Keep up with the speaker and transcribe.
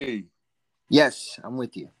Yes, I'm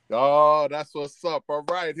with you. Oh, that's what's up. All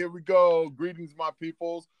right, here we go. Greetings, my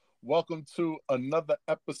peoples. Welcome to another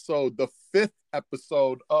episode, the fifth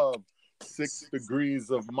episode of 6 Degrees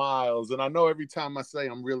of Miles. And I know every time I say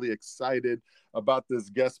I'm really excited about this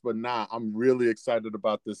guest, but I'm really excited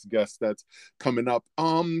about this guest that's coming up.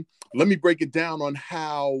 Let me break it down on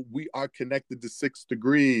how we are connected to 6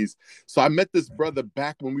 Degrees. So I met this brother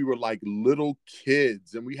back when we were like little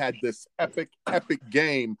kids, and we had this epic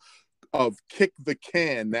game of kick the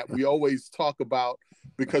can that we always talk about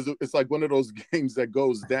because it's like one of those games that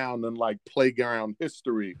goes down in like playground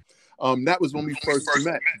history. That was when we first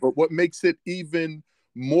met. But what makes it even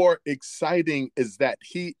more exciting is that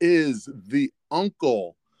he is the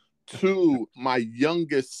uncle to my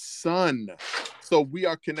youngest son. So we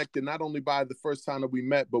are connected not only by the first time that we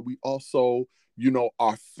met, but we also,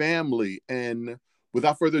 are family. And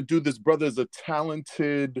without further ado, this brother is a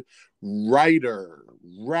talented writer,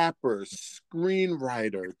 rapper,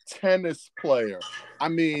 screenwriter, tennis player. I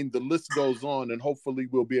mean, the list goes on, and hopefully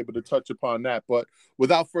we'll be able to touch upon that. But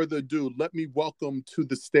without further ado, let me welcome to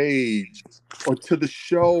the stage or to the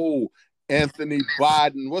show, Anthony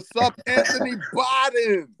Bodden. What's up, Anthony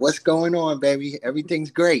Bodden? What's going on, baby? Everything's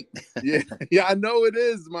great. Yeah, I know it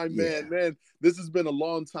is, my Yeah. man. This has been a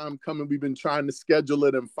long time coming. We've been trying to schedule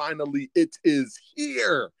it, and finally it is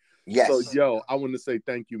here. Yes. So, I want to say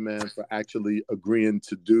thank you, man, for actually agreeing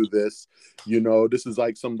to do this. This is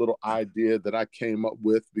like some little idea that I came up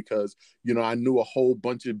with because, I knew a whole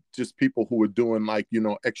bunch of just people who were doing like,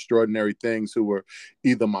 extraordinary things who were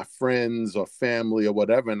either my friends or family or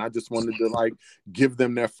whatever. And I just wanted to like give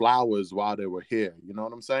them their flowers while they were here. You know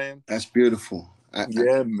what I'm saying? That's beautiful.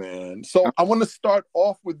 Yeah, man. So I want to start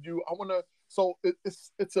off with you.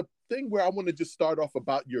 It's a thing where I want to just start off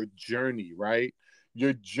about your journey, right?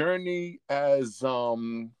 Your journey as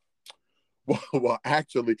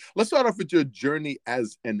actually, let's start off with your journey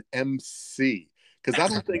as an MC, because I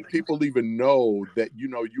don't think people even know that you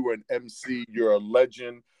were an MC. You're a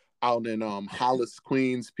legend out in Hollis,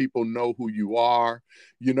 Queens. People know who you are.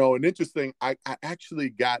 And interesting, I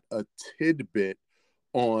actually got a tidbit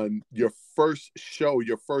on your first show,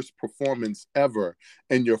 your first performance ever,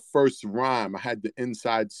 and your first rhyme. I had the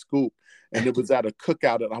inside scoop, and it was at a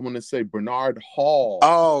cookout at, I want to say, Bernard Hall.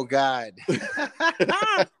 Oh, God.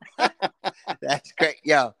 That's great.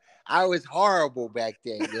 Yo, I was horrible back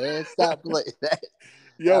then, man. Stop playing that.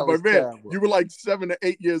 Yo, but man, terrible. You were like 7 or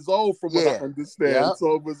 8 years old from what I understand. Yep.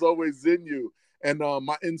 So it was always in you. And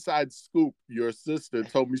my inside scoop, your sister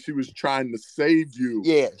told me she was trying to save you.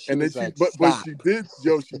 Yeah. But she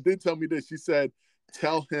did tell me this. She said,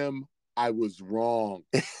 "Tell him I was wrong."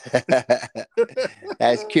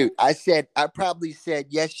 That's cute. I probably said,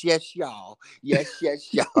 yes, y'all. Yes,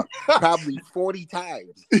 y'all. Probably 40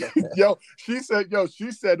 times. She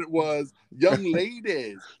said it was young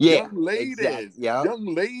ladies. Yeah. Young ladies. Exactly. Yep. Young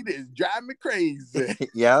ladies drive me crazy.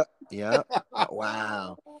 Yep.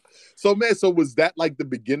 Wow. So was that like the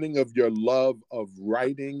beginning of your love of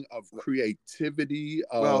writing, of creativity?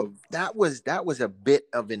 Well, that was a bit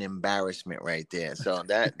of an embarrassment right there. So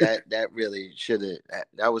that really should have.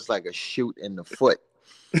 That was like a shoot in the foot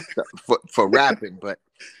for rapping. But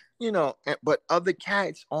but other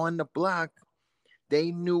cats on the block,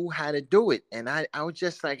 they knew how to do it, and I was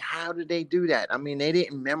just like, how did they do that? I mean, they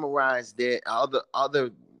didn't memorize their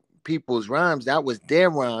other people's rhymes. That was their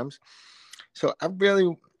rhymes. So I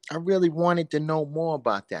really wanted to know more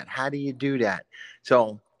about that. How do you do that?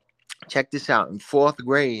 So check this out. In fourth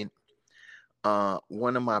grade,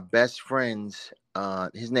 one of my best friends,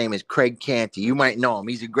 his name is Craig Canty. You might know him.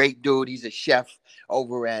 He's a great dude. He's a chef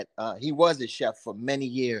over at, he was a chef for many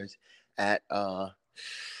years at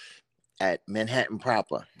Manhattan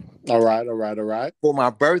Proper. All right. For my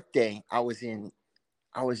birthday, I was in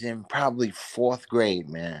probably fourth grade,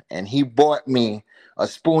 man. And he bought me a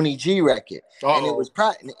Spoonie G record. Uh-oh. And it was,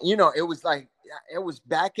 it was like, it was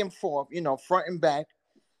back and forth, front and back,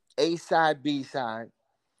 A side, B side.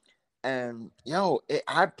 And,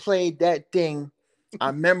 I played that thing.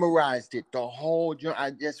 I memorized it the whole,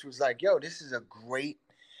 I just was like, this is a great,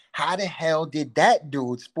 how the hell did that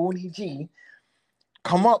dude, Spoonie G,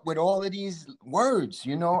 come up with all of these words?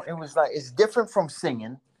 It was like, it's different from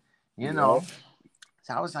singing, know.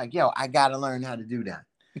 So I was like, I got to learn how to do that.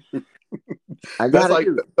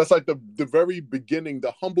 That's like the very beginning,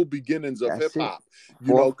 the humble beginnings of hip hop,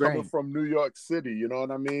 coming from New York City. You know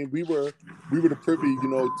what I mean? We were the privy,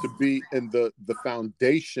 to be in the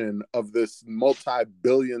foundation of this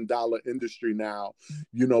multi-billion-dollar industry now,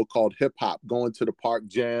 called hip hop, going to the park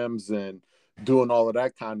jams and doing all of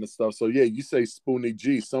that kind of stuff. So yeah, you say Spoonie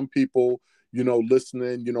G. Some people,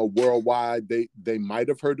 listening, worldwide, they might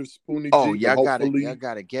have heard of Spoonie Oh, G, but y'all hopefully,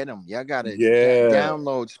 gotta get them. Y'all gotta yeah.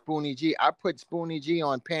 download Spoonie G. I put Spoonie G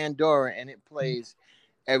on Pandora, and it plays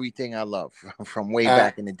everything I love from way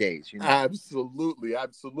back in the days. Absolutely,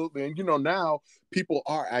 absolutely. And now people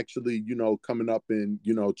are actually, coming up and,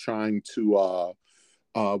 trying to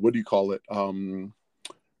what do you call it?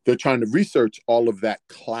 They're trying to research all of that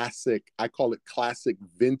classic, I call it classic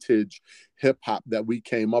vintage hip hop that we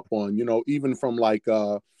came up on, even from like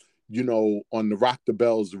on the Rock the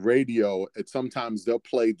Bells radio, and sometimes they'll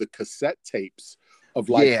play the cassette tapes of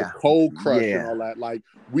like the Yeah, Cold Crush and yeah, all that. Like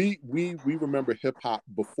we remember hip hop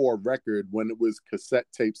before record, when it was cassette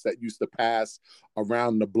tapes that used to pass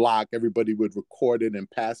around the block. Everybody would record it and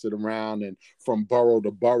pass it around and from borough to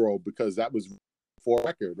borough, because that was for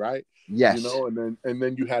record, right? yes, And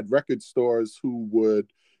then you had record stores who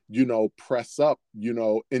would press up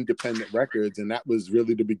independent records, and that was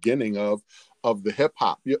really the beginning of the hip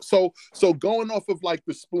hop. Yeah, so going off of like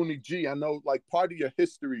the Spoonie G, I know like part of your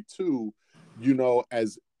history too,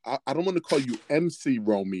 as I don't want to call you MC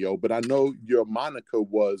Romeo, but I know your moniker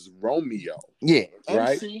was Romeo, yeah.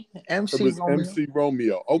 right? It MC was Romeo. MC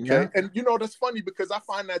Romeo. Okay. Yeah, And that's funny, because I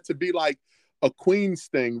find that to be like a Queens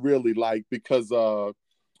thing, really, like, because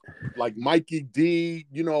like Mikey D,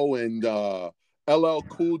 and LL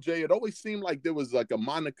Cool J, it always seemed like there was like a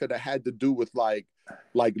moniker that had to do with like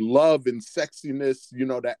love and sexiness,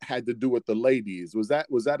 that had to do with the ladies. Was that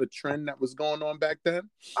a trend that was going on back then?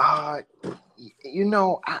 uh,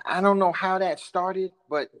 I don't know how that started,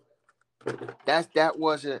 but that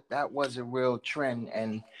was a real trend,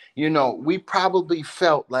 and we probably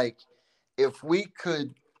felt like if we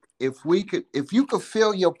could, if you could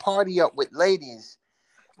fill your party up with ladies,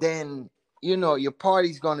 then your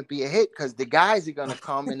party's going to be a hit, because the guys are going to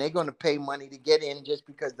come and they're going to pay money to get in just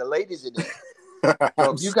because the ladies are there.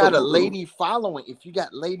 So if you got a Absolutely. lady following, if you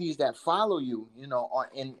got ladies that follow you, on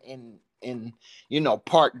in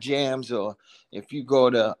park jams, or if you go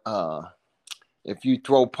to if you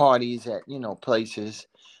throw parties at places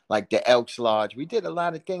like the Elks Lodge, we did a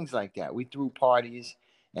lot of things like that. We threw parties,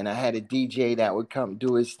 and I had a DJ that would come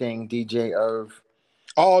do his thing, DJ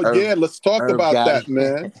Oh yeah, let's talk Irv about that, Gotti.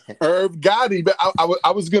 man. Irv Gotti. But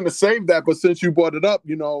I was gonna save that, but since you brought it up,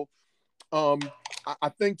 I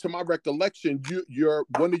think, to my recollection, your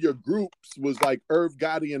one of your groups was like Irv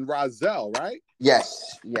Gotti and Rozelle, right?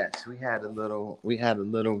 Yes, we had a little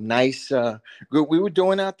nice group. We were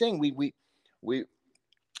doing our thing. We we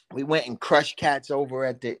went and crushed cats over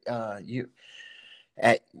at the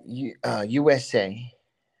USA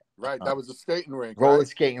Right. That was a skating rink, roller right?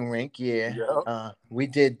 skating rink. Yeah, Yeah. we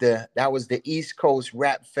did that was the East Coast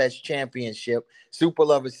Rap Fest Championship. Super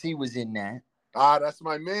Lover C was in that. Ah, that's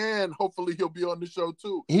my man. Hopefully he'll be on the show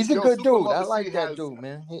too. He's a Yo, good Super dude. I Lover C like that has dude,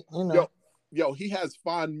 man. yo, he has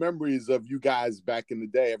fond memories of you guys back in the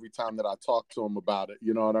day every time that I talk to him about it.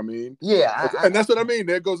 You know what I mean? Yeah, And that's what I mean.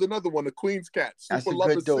 There goes another one, the Queen's Cat, that's Super a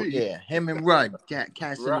Lover good dude. C. Yeah, him and Rudd, Right.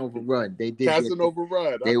 Casanova Rudd. They did their thing. Casanova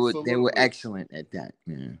Rudd, They were absolutely. excellent at that,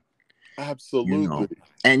 man. Absolutely.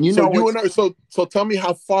 And So you what's and Irv, so tell me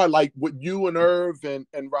how far, like, with you and Irv and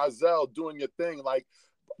Rozelle doing your thing, like,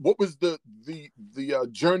 what was the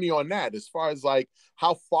journey on that, as far as like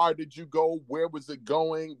how far did you go, where was it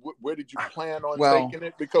going, where did you plan on well taking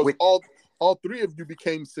it, because with all three of you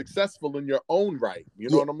became successful in your own right, you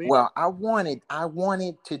know yeah, what I mean? well, I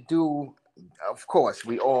wanted to do, of course,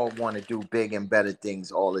 we all want to do big and better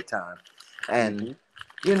things all the time. And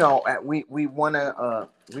Mm-hmm. we want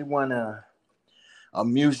a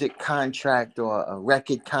music contract or a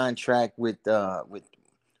record contract with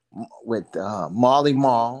Marley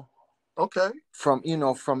Marl. Okay. From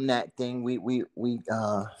that thing, we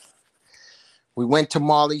went to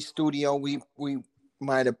Marley's studio. We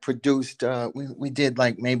might have produced. We did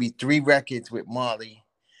like maybe 3 records with Marley,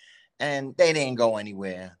 and they didn't go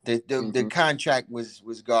anywhere. The Mm-hmm. contract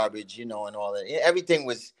was garbage, and all that. Everything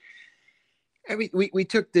was. We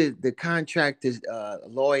took the contractor's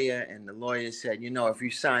lawyer, and the lawyer said, if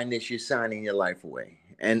you sign this, you're signing your life away.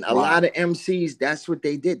 And a lot Wow. of MCs, that's what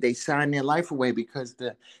they did. They signed their life away because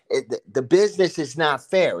the business is not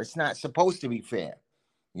fair. It's not supposed to be fair.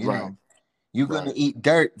 Right. You're gonna Right. eat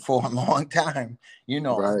dirt for a long time.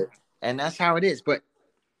 Right. And that's how it is. But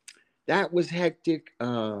that was hectic.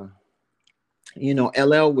 LL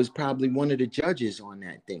was probably one of the judges on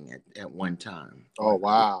that thing at one time. Oh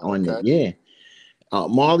wow. On it, Okay. yeah.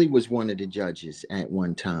 Marley was one of the judges at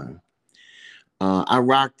one time. I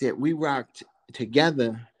rocked it. We rocked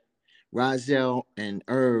together. Rozelle and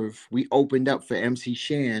Irv. We opened up for MC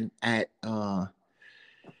Shan at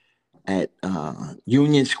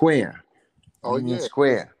Union Square. Oh Union yeah.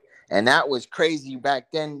 Square. And that was crazy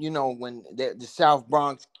back then, when the South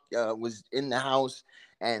Bronx was in the house,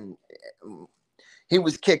 and he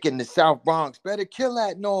was kicking the South Bronx, better kill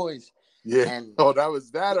that noise. Yeah. And Oh, that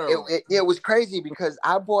was that early. it was crazy because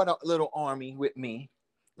I brought a little army with me,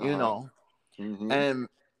 Mm-hmm. and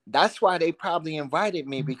that's why they probably invited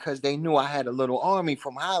me, because they knew I had a little army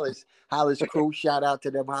from Hollis crew. Shout out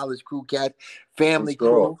to them Hollis crew cats, family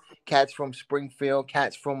crew, cats from Springfield,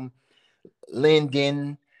 cats from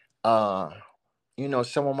Linden.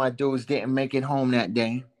 Some of my dudes didn't make it home that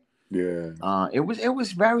day. Yeah. It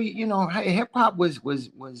was very, hip hop was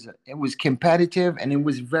it was competitive, and it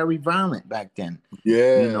was very violent back then.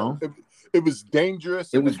 Yeah. It was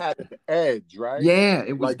dangerous, and it had an edge, right? Yeah,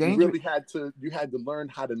 it was like dangerous. You had to learn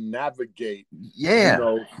how to navigate. Yeah,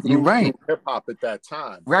 through hip hop at that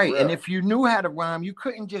time. Right. And if you knew how to rhyme, you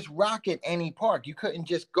couldn't just rock at any park. You couldn't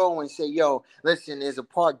just go and say, yo, listen, there's a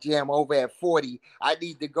park jam over at 40. I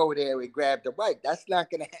need to go there and grab the mic. That's not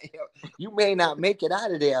going to, you may not make it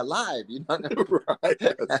out of there alive. You know what I mean? Right.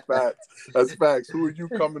 That's facts. That's facts. Who are you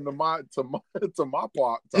coming to my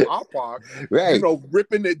park, to our park, right?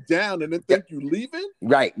 Ripping it down and then think you leaving?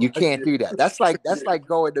 Right. You can't do that. That's like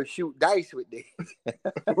going to shoot dice with me.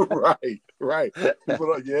 Right.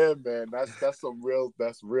 People are, yeah, man. That's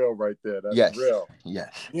real right there. That's real.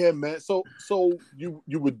 Yes. Yeah, man. So you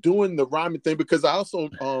were doing the rhyming thing, because I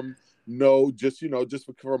also know, just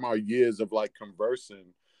from our years of like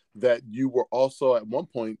conversing, that you were also at one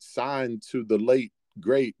point signed to the late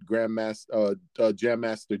great Jam Master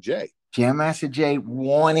Jay. Jam Master Jay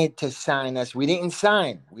wanted to sign us. We didn't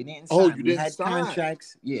sign. Oh, you we didn't had sign.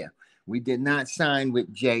 contracts. Yeah. We did not sign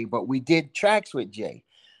with Jay, but we did tracks with Jay.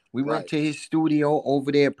 We went to his studio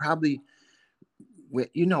over there, probably with,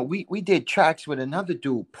 we did tracks with another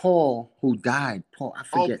dude, Paul, who died. Paul, I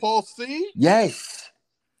forget. Oh, Paul C? Yes.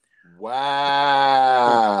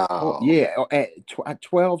 Wow. Yeah, at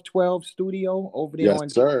 1212 studio over there.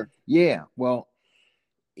 Yes, sir. Yeah, well,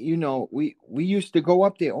 we used to go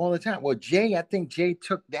up there all the time. Well, I think Jay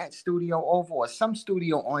took that studio over, or some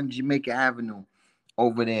studio on Jamaica Avenue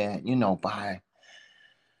over there, by,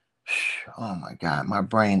 oh my God, my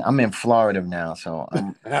brain. I'm in Florida now, so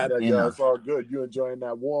I'm it's all good. You enjoying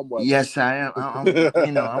that warm weather? Yes, I am. I'm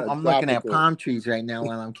looking at palm trees right now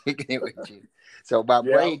while I'm kicking it with you. So my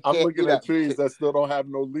brain I'm looking at trees that still don't have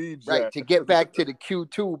no leaves yet. Right, to get back to the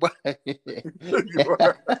Q2, but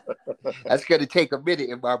that's going to take a minute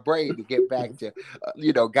in my brain to get back to,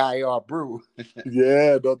 Guy R. Brew.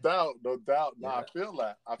 Yeah, no doubt. No, I feel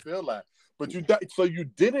that. But you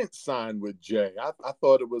didn't sign with Jay. I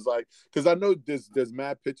thought it was like, because I know there's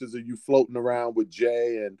mad pictures of you floating around with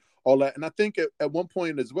Jay and all that. And I think at one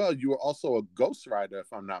point as well, you were also a ghostwriter,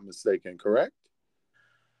 if I'm not mistaken, correct?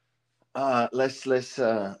 Let's leave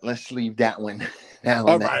that one.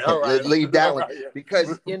 All right. Let's leave that one, Yeah.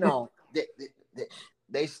 because they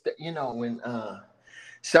when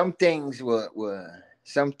some things were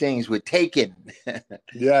taken.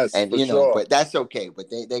 Yes, and sure. But that's okay. But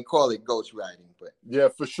they call it ghostwriting. But yeah,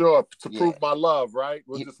 for sure, to prove my love, right?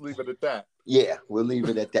 We'll just leave it at that. Yeah, we'll leave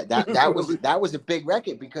it at that. That was a big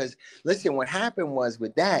record, because listen, what happened was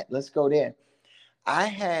with that. Let's go there. I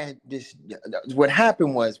had this. What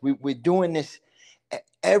happened was we're doing this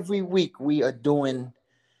every week. We are doing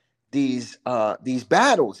these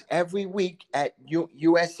battles every week at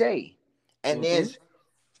USA, and there's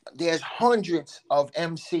hundreds of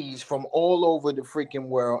MCs from all over the freaking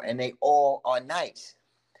world, and they all are nice.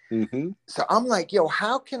 So I'm like, yo,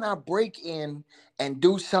 how can I break in and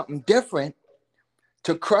do something different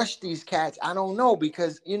to crush these cats? I don't know,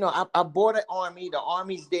 because I bought an army. The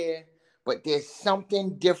army's there. But there's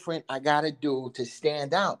something different I got to do to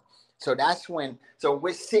stand out. So that's when,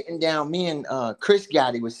 we're sitting down, me and Chris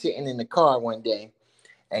Gotti was sitting in the car one day,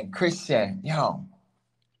 and Chris said, yo,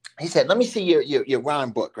 he said, let me see your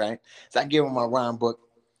rhyme book, right? So I give him my rhyme book.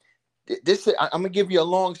 I'm going to give you a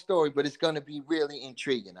long story, but it's going to be really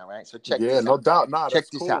intriguing, all right? So check this out. Yeah, no doubt. Nah, check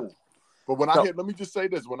that's this cool. out. But when I hear, let me just say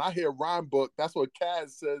this, when I hear rhyme book, that's what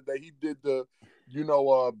Kaz said, that he did the,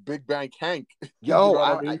 Big Bank Hank. Yo,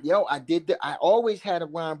 I did I always had a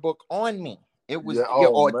rhyme book on me. It was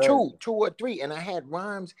two or three, and I had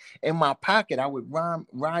rhymes in my pocket. I would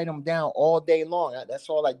write them down all day long. That's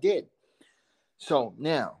all I did. So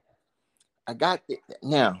now I got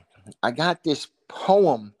this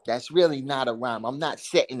poem that's really not a rhyme. I'm not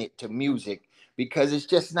setting it to music, because it's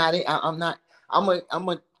just not it. I'm a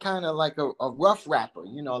kind of like a rough rapper,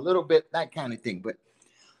 a little bit that kind of thing. But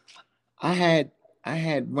I had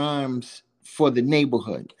rhymes for the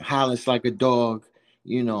neighborhood, Hollis like a dog,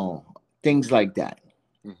 things like that.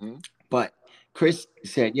 But Chris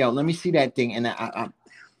said, yo, let me see that thing. And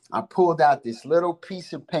I pulled out this little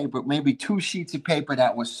piece of paper, maybe 2 sheets of paper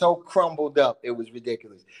that was so crumbled up, it was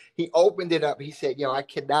ridiculous. He opened it up. He said, yo, I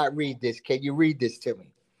cannot read this. Can you read this to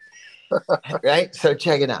me? Right? So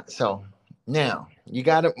check it out. So now you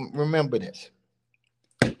got to remember this.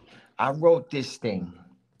 I wrote this thing.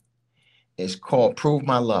 It's called Prove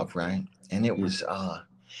My Love, right? And it was,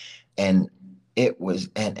 and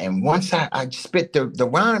once I spit the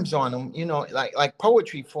rhymes on them, like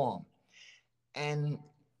poetry form. And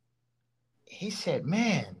he said,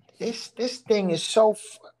 man, this thing is so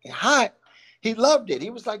hot. He loved it. He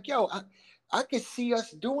was like, yo, I could see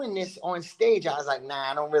us doing this on stage. I was like,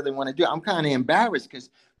 nah, I don't really want to do it. I'm kind of embarrassed because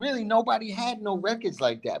really nobody had no records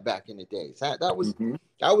like that back in the days. That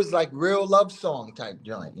was like real love song type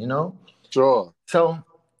joint, Sure. So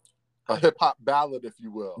a hip hop ballad, if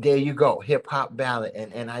you will. There you go, hip hop ballad.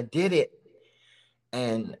 And I did it.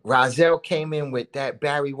 And Rozelle came in with that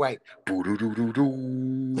Barry White. Yeah.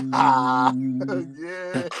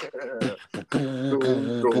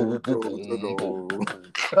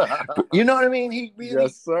 You know what I mean? He really,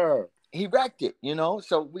 yes, sir. He wrecked it,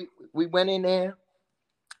 So we went in there,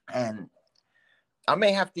 and I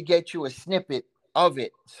may have to get you a snippet of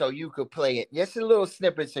it so you could play it. Just a little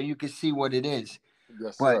snippet so you could see what it is.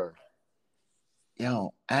 Yes, sir.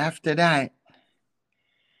 After that,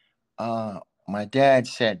 my dad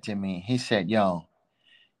said to me, he said, yo,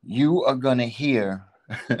 you are going to hear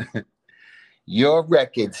your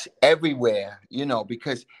records everywhere,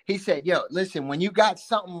 because he said, yo, listen, when you got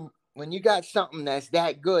something that's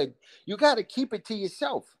that good, you got to keep it to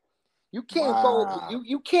yourself. You can't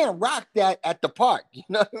you can't rock that at the park. You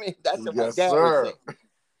know what I mean? That's what my dad would say.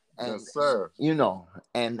 And, yes, sir.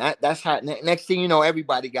 And that's how, next thing you know,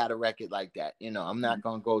 everybody got a record like that. I'm not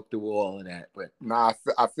going to go through all of that, but. Nah,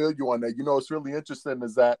 I feel you on that. What's really interesting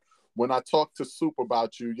is that when I talked to Soup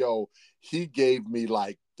about you, he gave me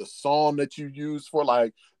like the song that you used for,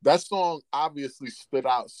 like, that song obviously stood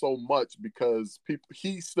out so much because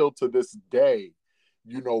he still to this day,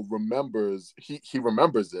 remembers, he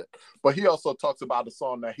remembers it. But he also talks about a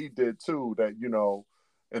song that he did too that,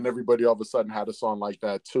 and everybody all of a sudden had a song like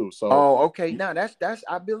that too. So okay. No, that's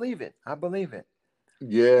I believe it.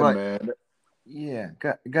 Yeah, but, man. Yeah,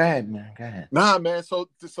 go ahead, man. Go ahead. Nah, man. So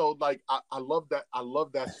like I love that. I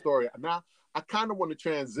love that story. Now I kind of want to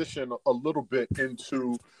transition a little bit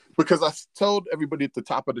into, because I told everybody at the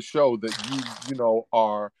top of the show that you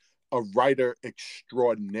are a writer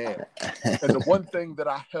extraordinaire. And the one thing that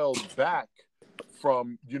I held back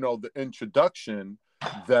from, the introduction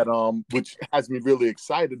that which has me really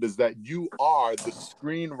excited is that you are the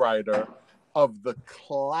screenwriter of the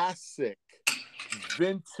classic,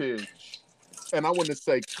 vintage, and I want to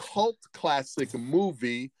say cult classic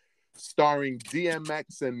movie starring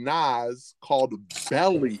DMX and Nas called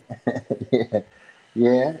Belly.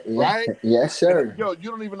 Yeah. Right? Yes, sir. And, you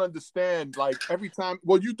don't even understand. Like, every time,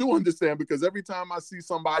 well, you do understand, because every time I see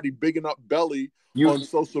somebody bigging up Belly on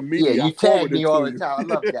social media, you tag me all the time. I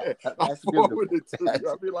love that. I forward it to you.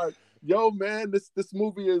 I'll be like, yo, man, this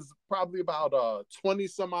movie is probably about 20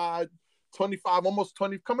 some odd, 25, almost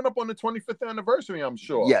 20, coming up on the 25th anniversary, I'm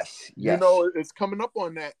sure. Yes. It's coming up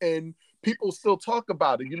on that, and people still talk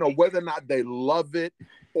about it. Whether or not they love it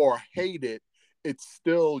or hate it, it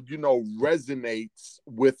still, resonates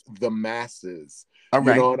with the masses. All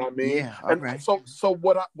right. You know what I mean? Yeah. And right. So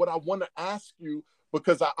what I want to ask you,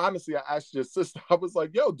 because I asked your sister, I was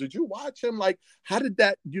like, yo, did you watch him? Like, how did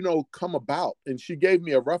that, come about? And she gave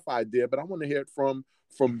me a rough idea, but I want to hear it from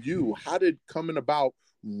you. How did coming about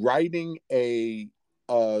writing a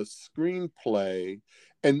screenplay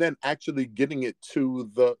and then actually getting it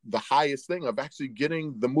to the highest thing of actually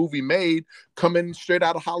getting the movie made, coming straight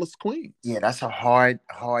out of Hollis, Queens? Yeah, that's a hard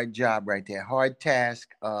job right there. Hard task.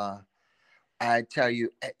 I tell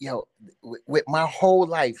you, with my whole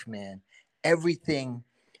life, man, everything.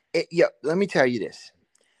 Let me tell you this.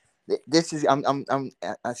 This is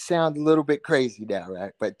I sound a little bit crazy now,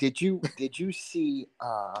 right? But did you see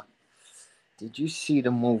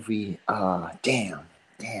the movie Hunger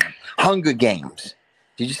Games?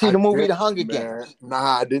 Did you see the movie The Hunger Games?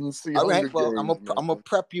 Nah, I didn't see Hunger Games. All right, well, I'm gonna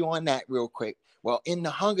prep you on that real quick. Well, in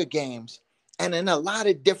the Hunger Games and in a lot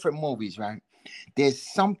of different movies, right? There's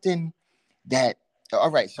something that,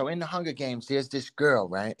 all right, so in the Hunger Games, there's this girl,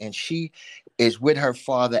 right? And she is with her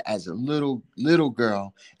father as a little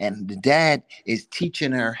girl, and the dad is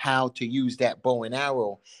teaching her how to use that bow and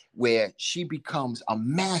arrow, where she becomes a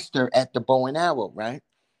master at the bow and arrow, right?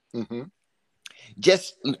 Mm-hmm.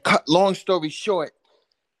 Just cut long story short,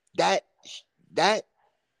 that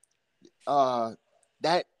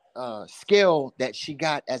skill that she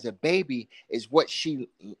got as a baby is what she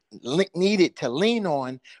needed to lean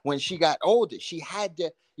on when she got older. She had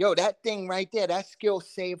to, that thing right there, that skill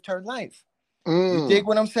saved her life. You dig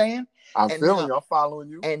what I'm saying? I'm and feeling you. I'm following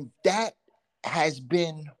you. And that has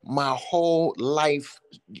been my whole life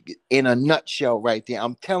in a nutshell right there.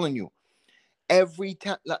 I'm telling you, every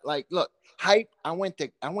time, like, look, Hype, I went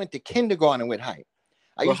to kindergarten with Hype.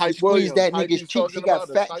 I used to squeeze that nigga's cheeks. He got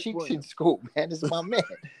fat cheeks in school, man. This is my man.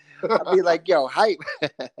 I'd be like, yo, Hype.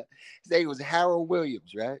 His name was Harold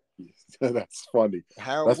Williams, right? That's funny.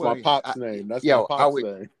 That's Williams. My pop's name. That's my pop's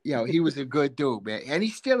name. Yo, he was a good dude, man. And he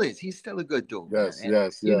still is. He's still a good dude. Yes, man.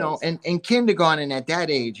 Yes. You know, and in kindergarten at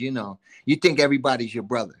that age, you think everybody's your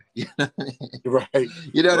brother. Right.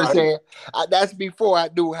 You know what I'm saying? That's before I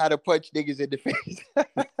knew how to punch niggas in the face.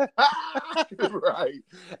 Right.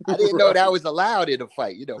 I didn't know that was allowed in a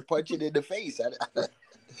fight, punching in the face.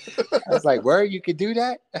 I was like, where you could do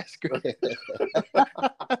that? That's great.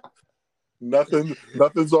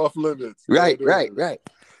 Nothing's off limits. Right.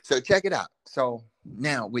 So check it out. So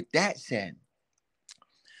now with that said,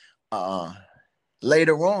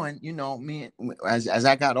 later on, me as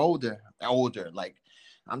I got older, like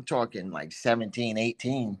I'm talking like 17,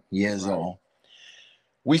 18 years old,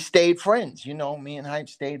 we stayed friends. Me and Hype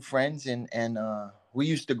stayed friends, and we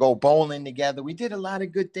used to go bowling together. We did a lot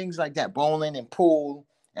of good things like that, bowling and pool.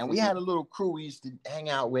 And we had a little crew we used to hang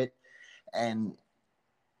out with. And,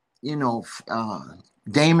 Damon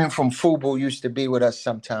from Fubu used to be with us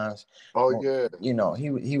sometimes. Oh, yeah.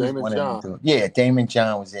 He was one of them. Yeah, Damon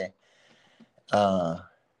John was there.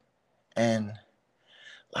 And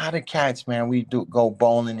a lot of cats, man, we do go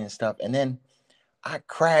bowling and stuff. And then I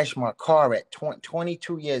crashed my car at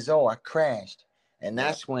 22 years old. I crashed. And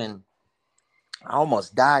that's when I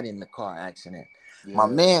almost died in the car accident. Yeah. My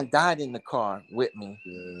man died in the car with me.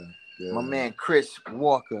 Yeah. My man Chris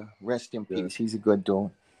Walker, rest in peace. He's a good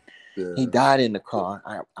dude. Yeah. He died in the car.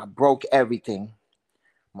 I broke everything.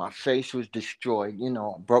 My face was destroyed.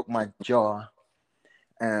 Broke my jaw.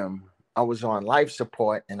 I was on life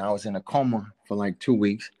support and I was in a coma for like 2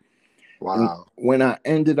 weeks. Wow. And when I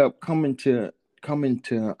ended up coming to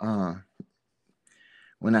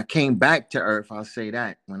when I came back to Earth, I'll say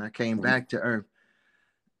that. When I came back to Earth,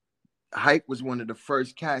 Hype was one of the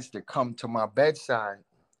first cats to come to my bedside.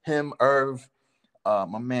 Him, Irv,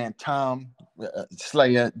 my man Tom,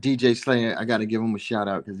 Slayer, DJ Slayer. I got to give him a shout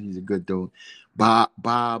out because he's a good dude. Bob,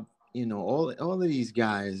 all of these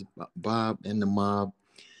guys, Bob and the Mob,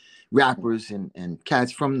 rappers and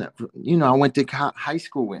cats from the, I went to high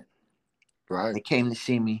school with. Right. They came to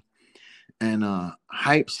see me, and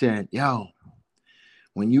Hype said, "Yo,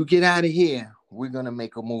 when you get out of here, we're gonna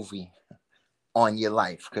make a movie on your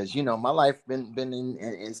life, because my life been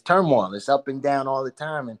in turmoil. It's up and down all the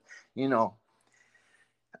time, and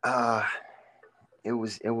it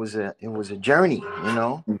was a journey,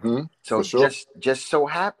 Mm-hmm. So sure. just so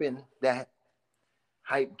happened that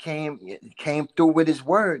Hype came through with his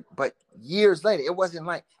word, but years later, it wasn't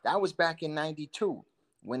like that. Was back in '92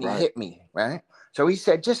 when he hit me, right? So he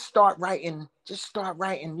said, just start writing.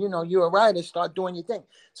 You're a writer, start doing your thing.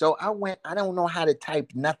 So I don't know how to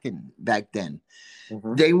type nothing back then.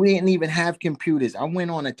 Mm-hmm. They didn't even have computers. I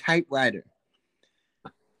went on a typewriter.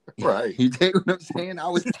 Right. You dig what I'm saying? I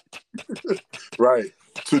was right.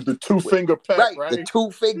 To the 2-finger peck, right? The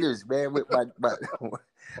 2 fingers, man, with my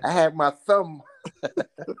I had my thumb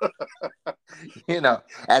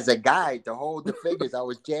as a guide to hold the fingers. I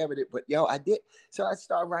was jamming it, but I did. So I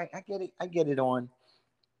start writing. I get it on.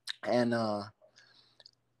 And I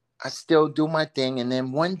still do my thing. And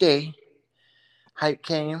then one day, Hype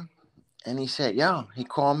came and he said, he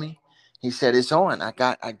called me. He said, it's on. I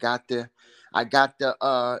got the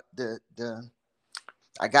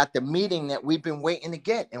meeting that we've been waiting to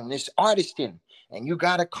get, and this artist in. And you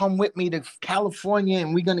got to come with me to California,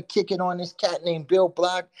 and we're going to kick it on this cat named Bill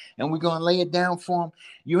Block, and we're going to lay it down for him.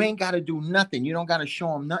 You ain't got to do nothing. You don't got to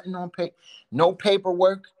show him nothing on paper, no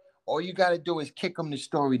paperwork. All you got to do is kick him the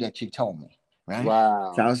story that you told me, right?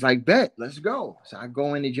 Wow. So I was like, bet, let's go. So I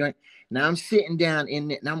go in the joint. Now I'm sitting down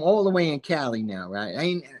in it, and I'm all the way in Cali now, right?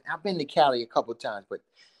 I've been to Cali a couple of times, but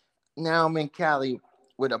now I'm in Cali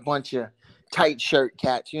with a bunch of tight shirt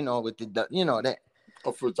cats, with the that.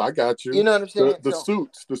 Oh, I got you. You know what I'm saying? The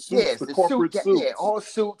suits, yes, the corporate suits. Yeah, all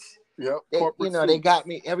suits. Yep, corporate suits. They got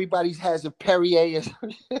me. Everybody has a Perrier or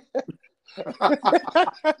something.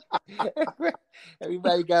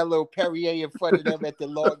 Everybody got a little Perrier in front of them at the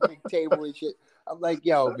long big table and shit. I'm like,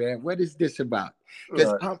 yo, man, what is this about?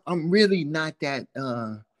 Because I'm really not that.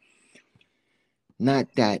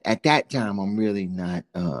 At that time, I'm really not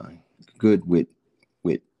good with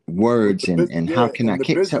words and how can I and the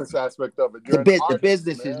kick so business aspect of it. You're an the artist,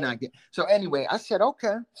 business is man. not good. So anyway, I said,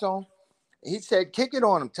 okay. So he said, kick it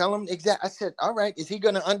on him. Tell him exact. I said, all right. Is he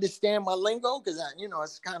going to understand my lingo? Because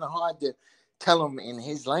it's kind of hard to tell him in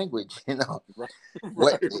his language. Right,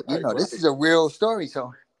 What right. this is a real story.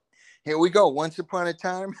 So here we go. Once upon a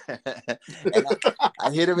time, and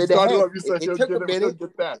I hit him You in the started head. off, you said It he'll took a get it, he'll minute.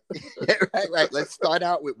 get that. Right. Let's start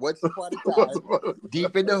out with once upon a time,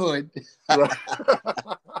 deep in the hood. Right.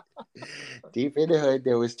 Deep in the hood,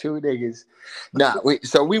 there was two niggas.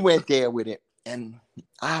 So we went there with it, and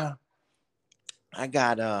I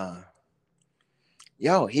got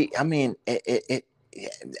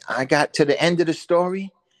I got to the end of the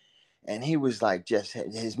story, and he was like, just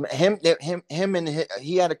him, and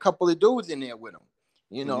he had a couple of dudes in there with him,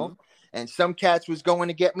 Mm-hmm. and some cats was going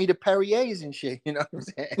to get me the Perriers and shit. You know what I'm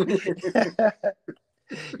saying?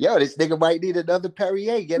 Yo, this nigga might need another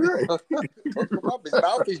Perrier. Get it, hook him up. His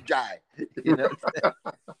mouth is dry.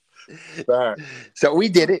 Right. So we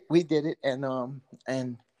did it,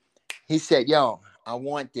 and he said, "Yo, I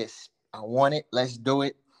want this. I want it. Let's do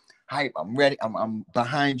it. Hype, I'm ready. I'm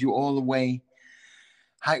behind you all the way."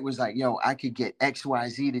 Hype was like, "Yo, I could get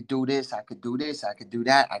XYZ to do this. I could do this. I could do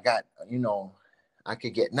that. I got, I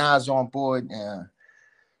could get Nas on board, and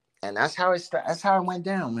that's how that's how it went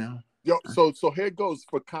down, man." Yo, so here it goes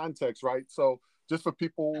for context, right? So just for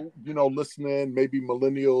people, listening, maybe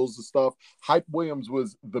millennials and stuff, Hype Williams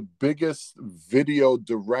was the biggest video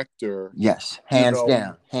director. Yes, hands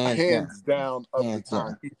down Of the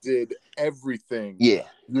time. He did everything. Yeah.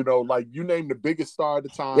 Like you name the biggest star at the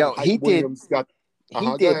time. Yo, Hype Williams got.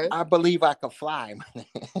 He did. I Believe I Could Fly, man.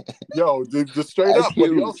 Yo, just straight That's up.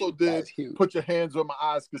 huge. But he also did Put Your Hands Where My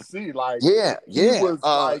Eyes Could See. Like, yeah. He was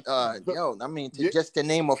just to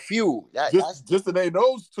name a few. Just to name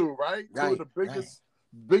those two, right? Two of the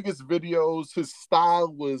biggest videos. His style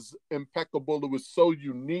was impeccable. It was so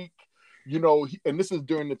unique. And this is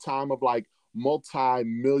during the time of like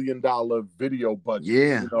multi-million-dollar video budgets.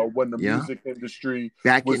 Yeah. When the music industry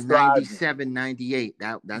back was in 97, 98.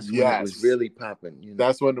 That's when it was really popping.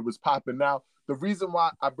 That's when it was popping. Now, the reason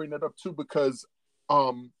why I bring that up too, because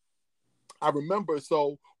I remember,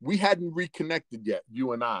 so we hadn't reconnected yet,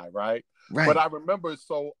 you and I, right? Right. But I remember,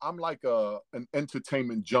 so I'm like an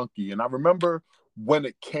entertainment junkie, and I remember when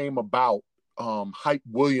it came about, Hype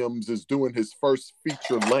Williams is doing his first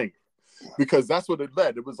feature length. Because that's what it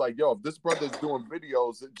led. It was like, yo, if this brother's doing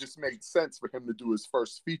videos, it just made sense for him to do his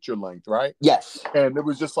first feature length, right? Yes. And it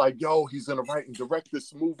was just like, yo, he's gonna write and direct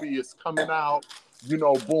this movie. It's coming out,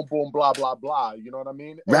 boom, boom, blah, blah, blah. You know what I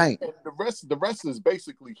mean? Right. And the rest is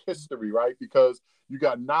basically history, right? Because you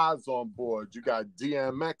got Nas on board, you got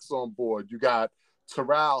DMX on board, you got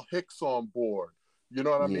Terrell Hicks on board. You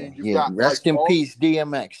know what I mean? You got rest in peace,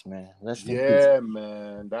 DMX, man. Rest in peace. Yeah,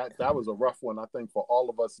 man. That was a rough one, I think, for all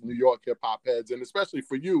of us New York hip hop heads, and especially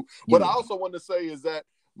for you. What I also want to say is that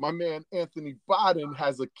my man Anthony Bodden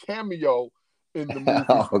has a cameo in the movie.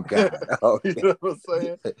 Oh God! Okay. You know what I'm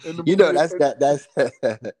saying? In the movie,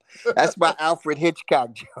 that's my Alfred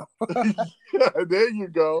Hitchcock joke. Yeah, there you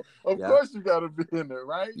go. Of course, you got to be in it,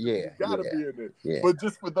 right? Yeah, you got to be in it. Yeah. But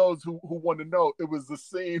just for those who want to know, it was the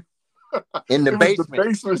scene. In the basement. The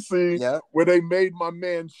basement scene where they made my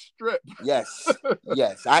man strip. Yes.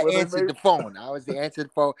 I answered the phone. I was the answer the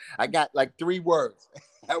phone. I got like 3 words.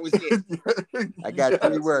 That was it. I got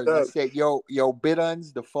 3 words. I said, yo,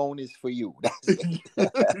 Biduns, the phone is for you. That's it.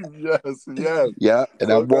 yes. Yeah. And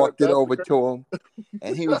so I walked it over to him.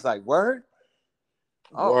 And he was like, word?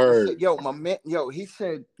 Oh, word. Said, yo, my man, he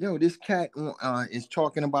said, this cat is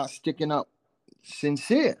talking about sticking up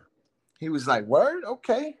Sincere. He was like, word?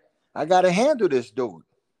 Okay. I gotta handle this dude.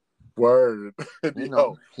 Word.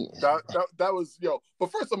 That was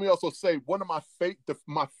But first, let me also say one of my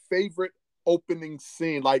favorite opening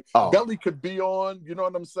scene. Like Belly could be on. You know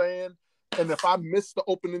what I'm saying? And if I miss the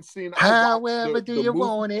opening scene, however do you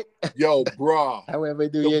want it? Yo, bruh. However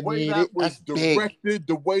do you need it? The way that was directed,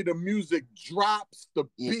 the way the music drops, the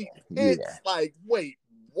beat hits. Like, wait,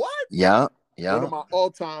 what? Yeah. One of my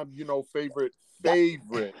all-time, favorite.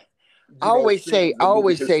 I always say,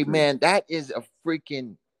 man, that is a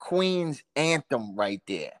freaking Queen's anthem right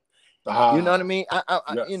there. You know what I mean? I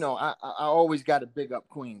always got to big up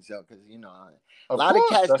Queens though, because a lot of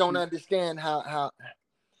cats don't understand how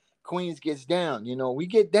Queens gets down. We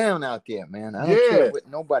get down out there, man. I don't care what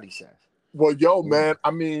nobody says. Well, man,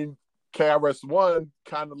 I mean, KRS-One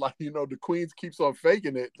kind of like the Queens keeps on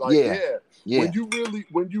faking it. Like, when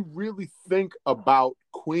you really think about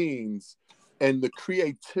Queens and the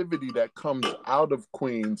creativity that comes out of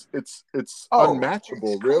Queens, it's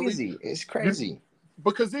unmatchable. It's crazy. It's crazy.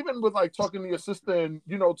 because even with like talking to your sister and,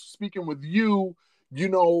 you know, speaking with you, you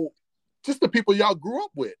know, just the people y'all grew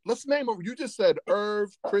up with. Let's name them. You just said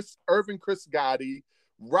Irvin Chris Gotti,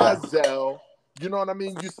 Rozelle. You know what I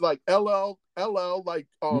mean? Just like LL, like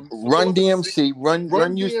Run DMC,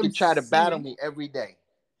 Run used to try to battle DMC. me every day.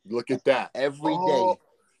 Look at that. Every day.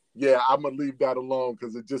 Yeah, I'm gonna leave that alone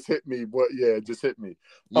because it just hit me. But yeah, it just hit me.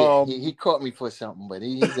 Yeah, he caught me for something, but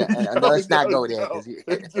let's not go there because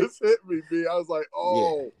it just hit me, B. I was like,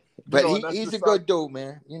 yeah. But he's a good dude,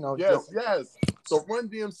 man. You know. Yes. So Run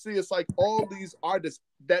DMC, it's like all these artists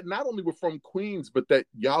that not only were from Queens, but that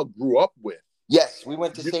y'all grew up with. Yes, we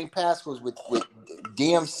went to St. Pascal's with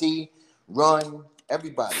DMC, Run,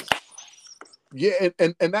 everybody. Yeah,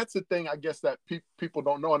 and that's the thing I guess that people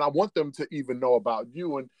don't know, and I want them to even know about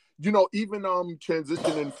you. And you know, even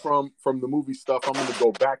transitioning from the movie stuff, I'm going to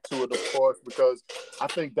go back to it, of course, because I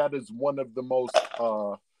think that is one of the most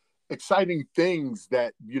exciting things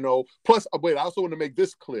that, you know. Plus, wait, I also want to make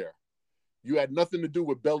this clear: you had nothing to do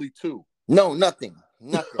with Belly 2. No, nothing.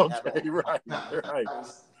 Okay, right.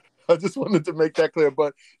 I just wanted to make that clear.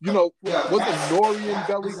 But you know, wasn't Nori in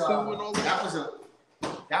Belly 2 and all that?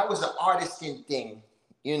 That was an Artistan thing,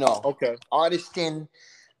 you know. Okay. Artistan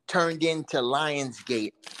turned into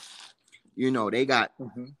Lionsgate. You know, they got.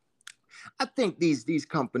 Mm-hmm. I think these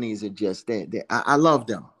companies are just I love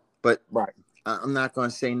them, but right. I'm not going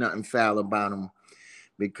to say nothing foul about them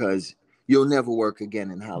because you'll never work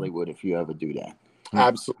again in Hollywood if you ever do that.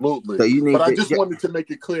 Absolutely. So you need but I just wanted to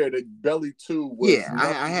make it clear that Belly 2 was. Yeah,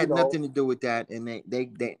 I had nothing to do with that, and they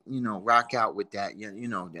you know, rock out with that. You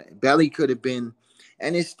know, Belly could have been,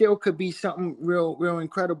 and it still could be something real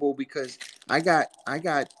incredible because I got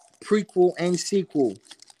prequel and sequel,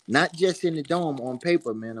 not just in the dome on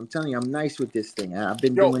paper, man. I'm telling you, I'm nice with this thing. I've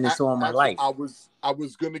been doing this all my life. I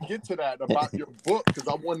was gonna get to that about your book because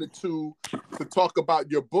I wanted to talk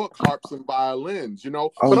about your book, Harps and Violins, you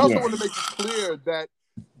know. But I also want to make it clear that,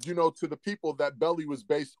 you know, to the people that Belly was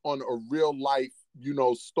based on a real life, you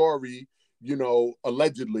know, story, you know,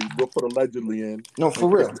 allegedly. We'll put allegedly in. No, for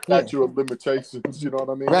real. Statute of limitations, you know what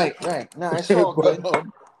I mean? Right. No, it's all good.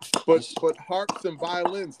 But Harps and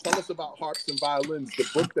Violins, tell us about Harps and Violins, the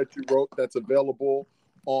book that you wrote that's available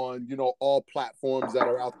on, you know, all platforms that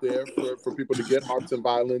are out there for people to get. Harps and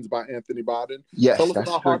Violins by Anthony Bodden. Yes, tell us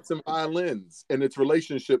about Harps and Violins and its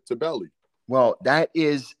relationship to Belly. Well, that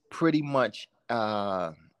is pretty much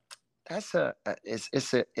it's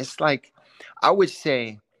like, I would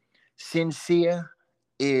say Sincere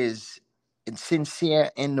in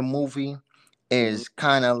the movie is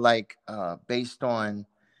kind of like based on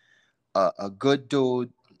a good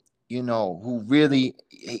dude, you know, who really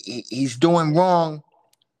he's doing wrong.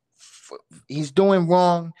 He's doing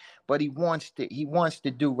wrong, but he wants to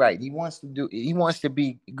do right. He wants to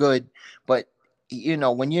be good, but you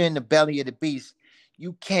know, when you're in the belly of the beast,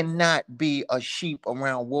 you cannot be a sheep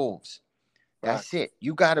around wolves. That's it.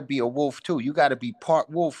 You got to be a wolf too. You got to be part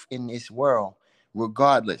wolf in this world,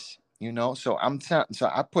 regardless. You know. So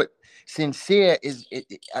I put Sincere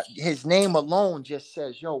his name alone just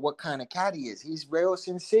says, yo, what kind of cat he is. He's real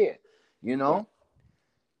sincere, you know,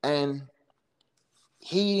 and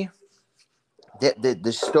the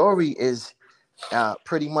story is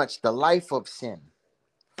pretty much the life of sin.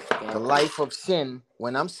 The life of sin.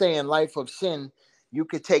 When I'm saying life of sin, you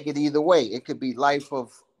could take it either way. It could be life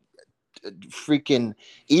of freaking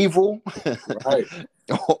evil, right?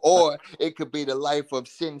 Or it could be the life of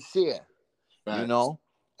sincere, you know.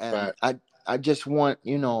 And I just want,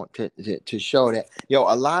 you know, to show that,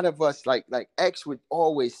 yo, a lot of us, like X would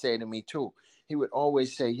always say to me too. He would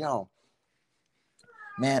always say, yo,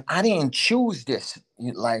 man, I didn't choose this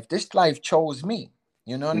life. This life chose me.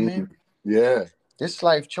 You know what I mean? Yeah. This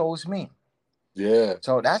life chose me. Yeah.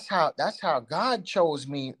 So that's how God chose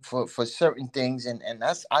me for certain things, and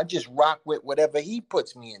I just rock with whatever He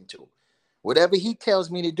puts me into, whatever He tells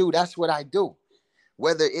me to do. That's what I do,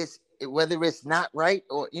 whether it's not right,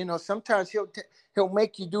 or, you know, sometimes He'll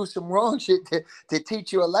make you do some wrong shit to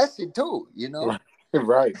teach you a lesson too. You know.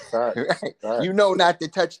 Right. You know not to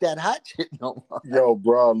touch that hot shit no more. Yo,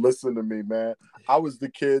 bro, listen to me, man. I was the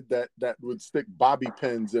kid that would stick bobby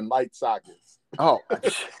pins in light sockets. Oh,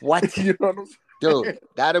 what? You know what I'm saying? Dude,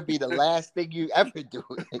 that'll be the last thing you ever do.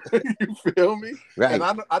 You feel me? Right.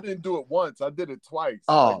 And I didn't do it once. I did it twice.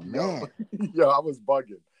 Oh, like, man. Yo, I was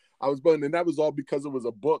bugging. And that was all because it was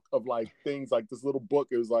a book of like things, like this little book.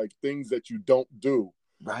 It was like things that you don't do.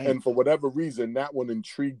 Right. And for whatever reason, that one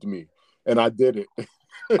intrigued me. And I did it.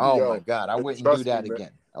 Oh, my God. I wouldn't do that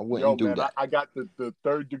again. I wouldn't do that. I got the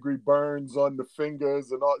 3rd-degree burns on the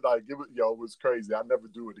fingers and all. Like, it was crazy. I never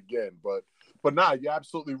do it again. But But nah, you're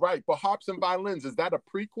absolutely right. But Harps and Violins, is that a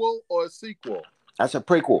prequel or a sequel? That's a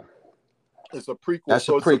prequel. It's a prequel. That's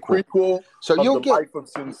So a it's a prequel. prequel So of you'll the get life of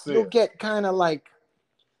you'll Sincere. get kind of like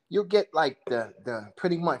you'll get like the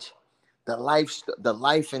pretty much the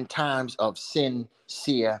life and times of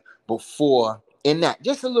Sincere before in that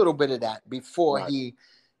just a little bit of that before Right. he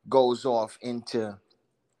goes off into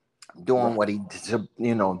doing Right. what he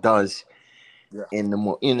does Yeah. in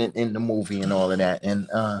the movie and all of that. And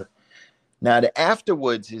now the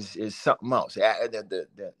afterwards is something else.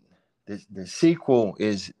 The sequel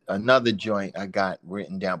is another joint I got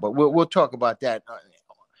written down, but we'll talk about that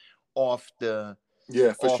off the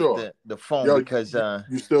Yeah, for sure. the phone Yo, because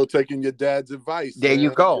you still taking your dad's advice, there you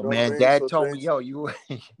man. go, You know what I man. mean? Dad So told me, things, yo, you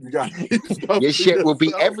you got to keep stuff your to shit will be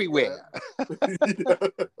yourself, everywhere. man. Yeah,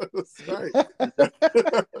 that's right.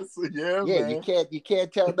 So, yeah, Yeah, man. you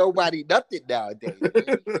can't tell nobody nothing nowadays.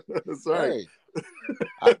 That's right.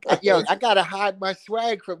 Hey, I gotta hide my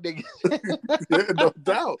swag from niggas. Yeah, no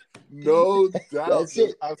doubt. No doubt. That's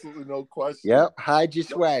There's it. absolutely no question. Yep, hide your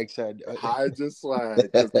swag, son. Hide your swag.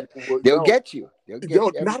 Because people will, They'll get you. They'll get yo,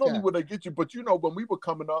 you every not only time. would they get you, but when we were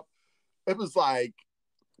coming up, it was like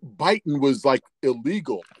biting was like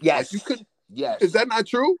illegal. Yes. Like you could. Yes. Is that not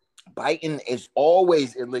true? Biting is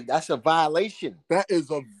always illegal. That's a violation. That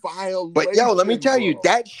is a violation. But yo, let me tell you, bro.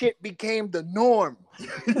 that shit became the norm.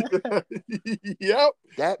 Yep.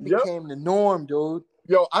 That became the norm, dude.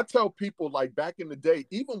 Yo, I tell people like back in the day,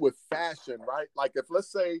 even with fashion, right? Like if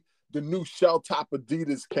let's say the new shell top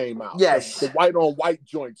Adidas came out, yes, the white on white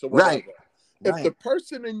joints or whatever. Right. If the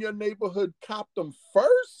person in your neighborhood copped them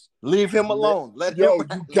first, leave him alone. You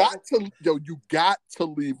got to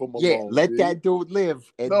leave him alone. Yeah, let that dude live.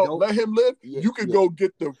 And let him live. Yeah, you could go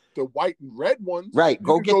get the white and red ones. Right. You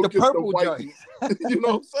go get the purple white. joints. You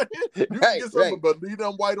know what I'm saying? You can get something, but leave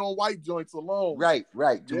them white on white joints alone. Right.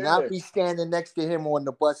 Do not be standing next to him on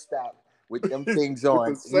the bus stop with them things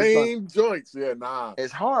on. With the same joints. Yeah, nah.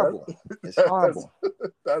 It's horrible. It's horrible.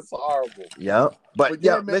 That's horrible. Yeah. But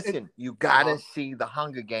yeah, man, listen, you gotta see the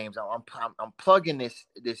Hunger Games. I'm plugging this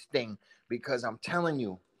thing because I'm telling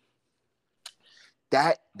you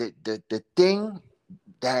that the thing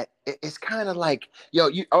that it's kind of like, yo,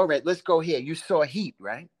 you all right, let's go here. You saw Heat,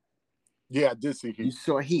 right? Yeah, I did see Heat. You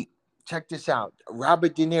saw Heat. Check this out.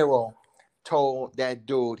 Robert De Niro told that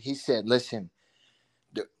dude, he said, listen,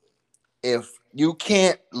 if you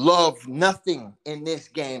can't love nothing in this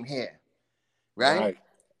game here, right?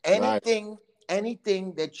 Anything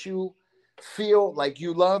that you feel like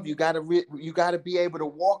you love, you gotta be able to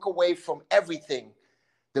walk away from everything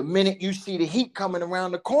the minute you see the heat coming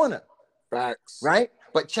around the corner. Facts. Right?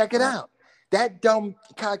 But check it out. That dumb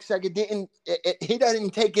cocksucker he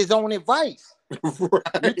doesn't take his own advice.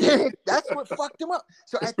 Right. That's what fucked him up.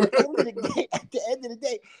 So at the end of the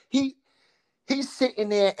day, he's sitting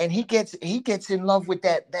there and he gets in love with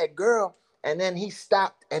that girl, and then he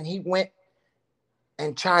stopped and he went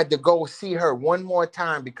and tried to go see her one more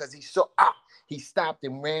time because he stopped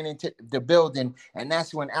and ran into the building, and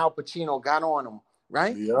that's when Al Pacino got on him,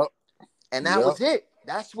 right? Yep. And that was it.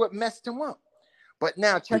 That's what messed him up. But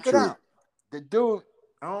now check it out. The dude,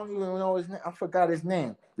 I don't even know his name. I forgot his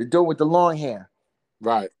name. The dude with the long hair.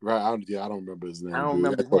 Right. I don't remember his name. I don't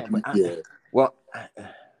remember his name.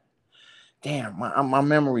 Damn, my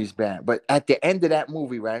memory's bad. But at the end of that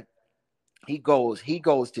movie, right, he goes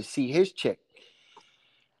to see his chick,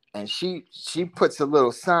 and she puts a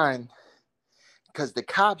little sign because the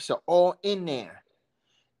cops are all in there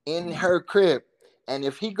in her crib, and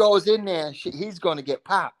if he goes in there, he's going to get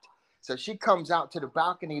popped. So she comes out to the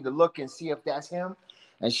balcony to look and see if that's him,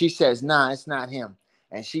 and she says, "Nah, it's not him."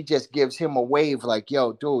 And she just gives him a wave like,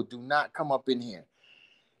 "Yo, dude, do not come up in here."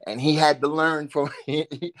 And he had to learn from,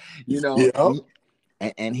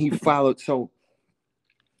 and he followed. So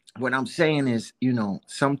what I'm saying is,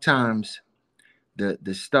 sometimes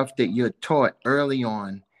the stuff that you're taught early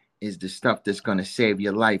on is the stuff that's going to save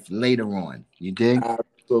your life later on. You dig?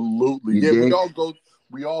 Absolutely. You dig?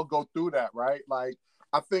 we all go through that, right? Like,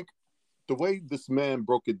 I think the way this man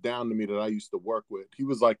broke it down to me that I used to work with, he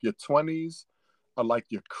was like, your 20s are like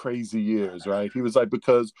your crazy years, right? He was like,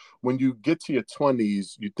 because when you get to your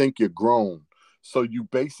 20s, you think you're grown. So you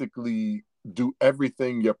basically do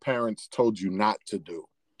everything your parents told you not to do,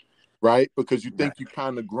 right? Because you think you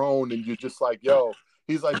kind of grown and you're just like, yo,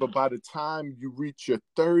 he's like, but by the time you reach your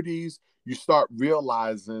 30s, you start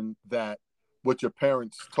realizing that what your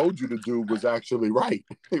parents told you to do was actually right,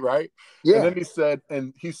 right? Yeah. And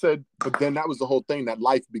then he said, but then that was the whole thing, that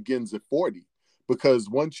life begins at 40. Because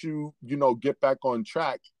once you get back on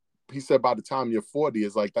track, he said by the time you're 40,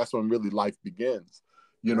 it's like, that's when really life begins.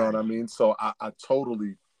 You know what I mean? So I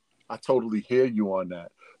totally I totally hear you on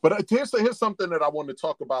that. But here's something that I want to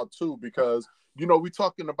talk about too, because we're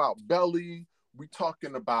talking about Belly, we're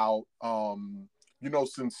talking about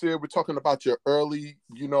Sincere, we're talking about your early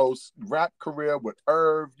rap career with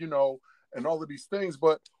Irv, and all of these things.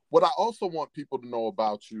 But what I also want people to know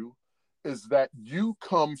about you is that you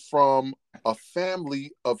come from a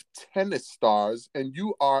family of tennis stars, and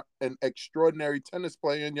you are an extraordinary tennis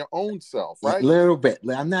player in your own self, right? A little bit.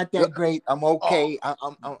 I'm not that great. I'm okay.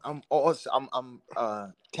 Oh. I'm also I'm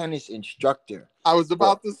tennis instructor. I was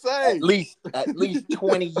about to say at least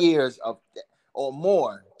 20 years of or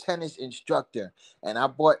more tennis instructor, and I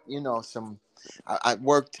bought some. I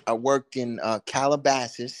worked in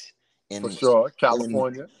Calabasas for sure,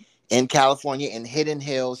 California. In California, in Hidden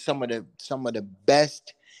Hills, some of the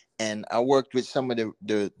best, and I worked with some of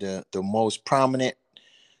the most prominent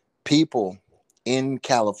people in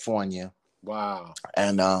California. Wow.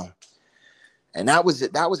 And that was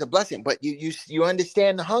a blessing. But you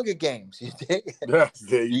understand the Hunger Games. Yes,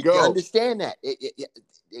 there you go. You understand that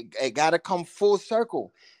it got to come full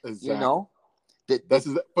circle. Exactly.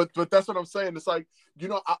 But that's what I'm saying. It's like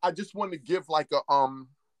I just want to give like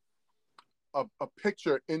a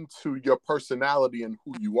picture into your personality and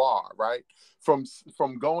who you are, right? From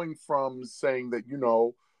going from saying that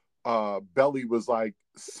Belly was like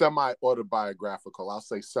semi-autobiographical. I'll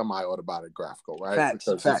say semi-autobiographical, right? Facts,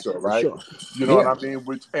 right? Sure. You know what I mean?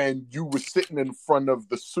 And you were sitting in front of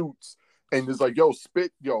the suits, and it's like, yo,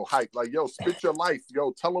 spit, yo, hype, like, yo, spit your life,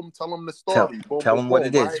 yo, tell them the story, tell them what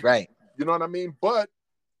it is, right? You know what I mean? But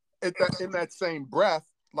in that same breath,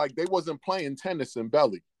 like, they wasn't playing tennis in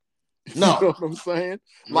Belly. No. You know what I'm saying?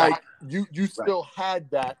 Like, you still had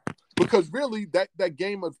that, because really that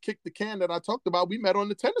game of kick the can that I talked about, we met on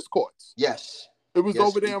the tennis courts. Yes. It was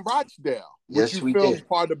over there in Rochdale. Yes, we filmed did.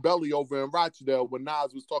 part of Belly over in Rochdale when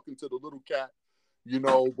Nas was talking to the little cat,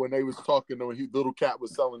 when they was talking, when little cat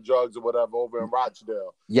was selling drugs or whatever over in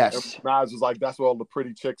Rochdale. Yes. And Nas was like, that's where all the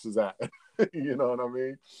pretty chicks is at. You know what I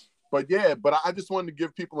mean? But yeah, I just wanted to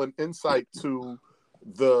give people an insight to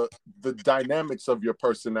the dynamics of your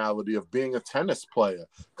personality of being a tennis player,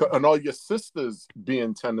 and all your sisters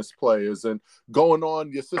being tennis players, and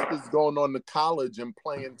your sisters going on to college and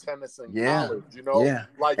playing tennis in college,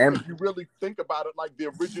 like, if you really think about it, like the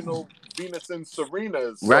original Venus and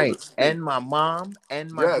Serena's, right? And my mom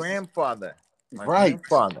and my grandfather,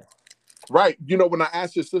 grandfather. Right. When I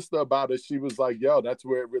asked your sister about it, she was like, yo, that's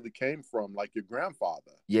where it really came from. Like, your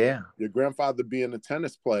grandfather. Yeah. Your grandfather being a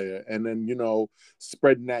tennis player, and then,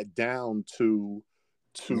 spreading that down to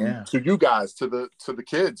you guys, to the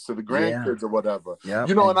kids, to the grandkids or whatever. Yeah.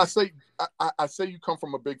 And I say you come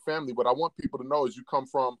from a big family. What I want people to know is you come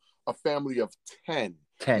from a family of 10.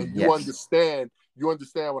 10, and you understand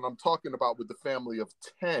what I'm talking about with the family of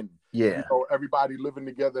 10. Yeah. Everybody living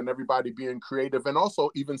together and everybody being creative, and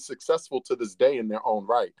also even successful to this day in their own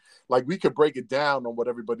right. Like, we could break it down on what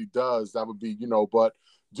everybody does. That would be, but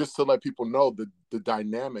just to let people know the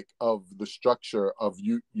dynamic of the structure of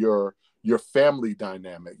your family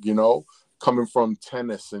dynamic, coming from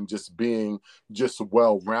tennis and just being just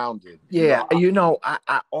well-rounded. Yeah.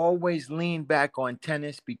 I always lean back on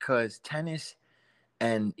tennis, because tennis,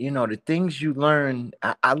 and the things you learn,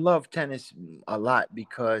 I love tennis a lot,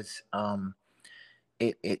 because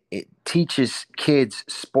it teaches kids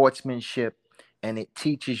sportsmanship, and it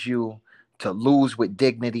teaches you to lose with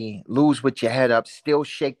dignity, lose with your head up, still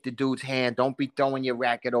shake the dude's hand, don't be throwing your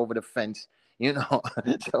racket over the fence,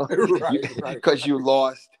 so, because you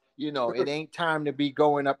lost. It ain't time to be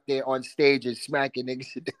going up there on stage and smacking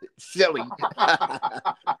niggas. Silly.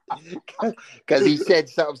 Because he said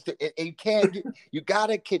something. You can't. You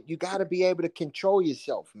gotta be able to control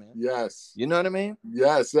yourself, man. Yes. You know what I mean?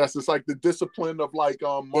 Yes. It's like the discipline of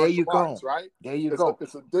martial arts, right? There you go.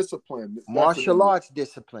 It's a discipline. It's martial arts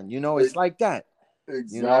discipline. It's like that.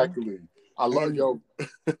 Exactly. I love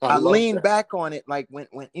I lean back on it, like when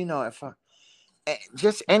if I.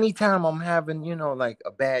 Just anytime I'm having, like a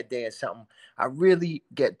bad day or something, I really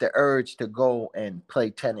get the urge to go and play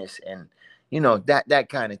tennis, and that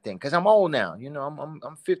kind of thing. Because I'm old now.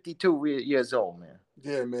 I'm 52 years old, man.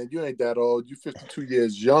 Yeah, man, you ain't that old. You 52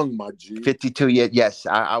 years young, my G. 52 years, yes,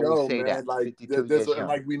 I will say, man, that. Like, 52 years young.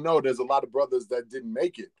 Like, we know there's a lot of brothers that didn't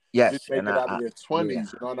make it. Yes, didn't make it out of their 20s. Yeah. You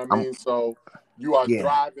know what I mean? So you are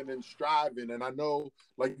thriving and striving, and I know,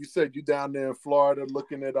 like you said, you down there in Florida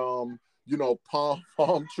looking at palm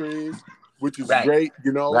trees. which is Right. great.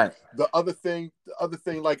 You know, Right. the other thing,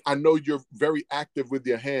 like I know you're very active with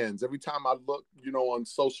your hands. Every time I look, on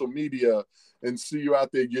social media and see you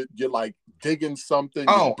out there, you're like digging something,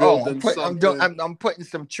 you're building something. I'm putting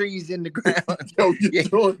some trees in the ground. Yo, Yeah.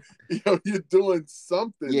 you're doing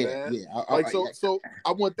something, Yeah, man. yeah. Like so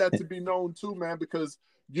I want that to be known too, man, because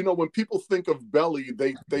when people think of Belly,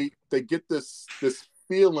 they get this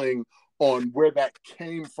feeling on where that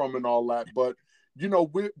came from and all that. But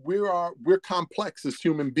we're complex as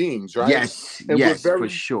human beings, right? Yes, And we're yes, very for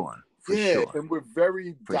sure. For sure. and we're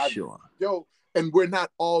very For sure. and we're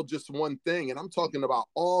not all just one thing. And I'm talking about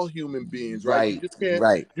all human beings, right? You Right, just can't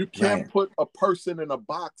right, you can't right, put a person in a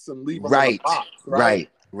box and leave them in a right, box, right? right,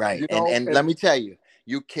 right. You And know, let me tell you,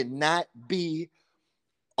 you cannot be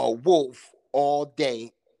a wolf all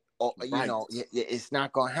day. Or, right, it's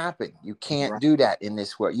not gonna happen. You can't right. do that in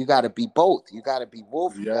this world. You got to be both. You got to be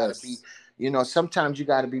wolf. You got to be, Yes. sometimes you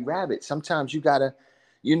got to be rabbit. Sometimes you got to,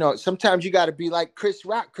 sometimes you got to be like Chris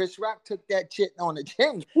Rock. Chris Rock took that shit on the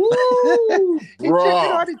chin. Woo, He took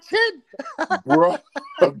it bruh, on the chin. bruh,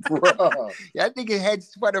 bruh. Yeah, I think his head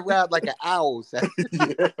spun around like an owl.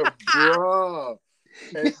 Yeah, bruh.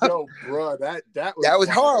 And bruh, that was That was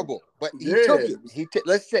like, horrible, but he took yeah, it.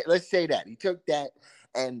 Let's say that he took that,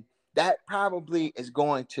 and that probably is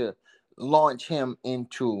going to launch him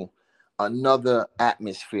into another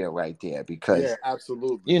atmosphere right there. Because yeah,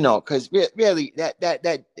 absolutely. because really that.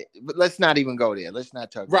 But let's not even go there. Let's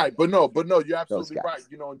not talk about Right, but no, you're those absolutely right. guys.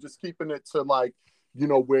 And just keeping it to like,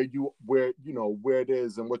 where it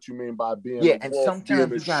is and what you mean by being a Yeah, and wolf, being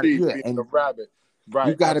sometimes a you got sheep, yeah, being a and rabbit.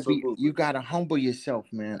 Right, you absolutely. gotta humble yourself,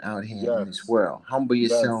 man, out here in this Yes, world. Humble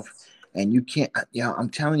yourself, yes, and you can't. I'm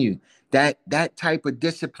telling you that type of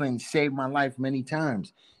discipline saved my life many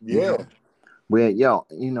times. You yeah, know, where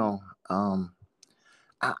um,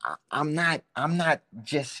 I'm not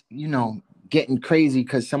just getting crazy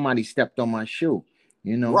because somebody stepped on my shoe.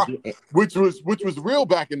 right. Which was real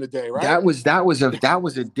back in the day, right? That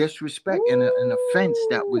was a disrespect and an offense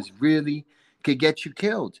that Woo! was really could get you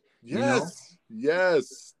killed. Yes,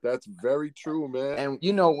 yes, that's very true, man.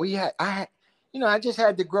 And I just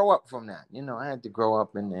had to grow up from that. I had to grow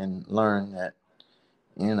up and learn that.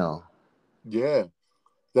 You know, Yeah,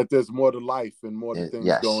 that there's more to life and more to things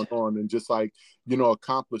yes, going on, and just like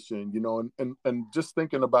accomplishing, and just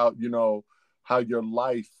thinking about how your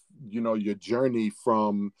life, your journey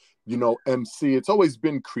from MC, it's always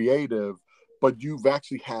been creative, but you've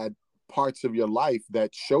actually had parts of your life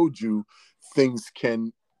that showed you things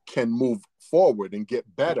can move forward and get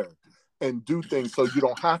better and do things, so you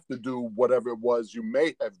don't have to do whatever it was you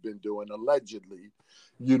may have been doing allegedly,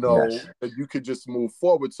 yes. that you could just move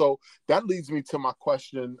forward. So that leads me to my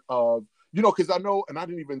question of, because I know, and I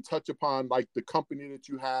didn't even touch upon like the company that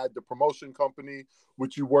you had, the promotion company,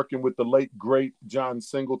 which you working with the late great John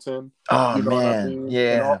Singleton. Oh You know what I man, mean?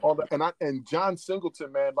 And yeah. all that, and John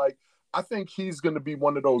Singleton, man, like I think he's going to be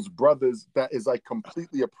one of those brothers that is like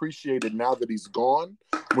completely appreciated now that he's gone.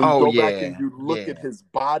 When you Oh go back and yeah, you look at yeah, his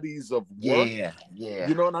bodies of work, yeah, yeah.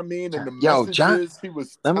 you know what I mean? And the Yo, John, messages he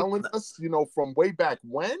was let me telling us, from way back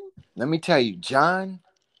when. let me tell you, John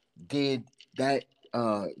did that.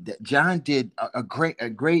 John did a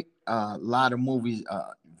great lot of movies.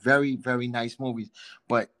 Very, very nice movies.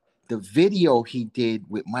 But the video he did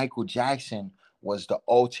with Michael Jackson was the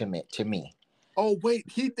ultimate to me. Oh, wait,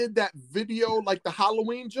 he did that video like the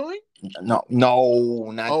Halloween joint? No,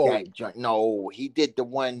 no, not Oh, that joint. No, he did the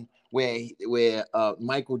one where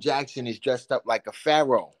Michael Jackson is dressed up like a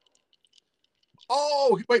pharaoh.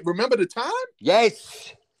 oh, wait, remember the time?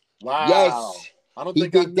 Yes, Wow. yes, I don't he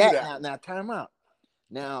think I did knew that. that. Now, time out.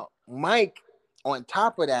 Now, Mike, on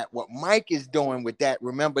top of that, what Mike is doing with that,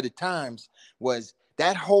 remember the times, was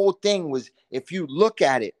that whole thing was, if you look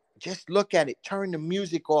at it, just look at it, turn the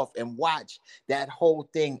music off and watch that whole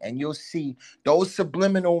thing, and you'll see those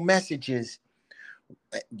subliminal messages.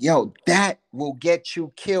 Yo, that will get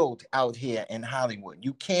you killed out here in Hollywood.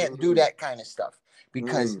 You can't do Mm, that kind of stuff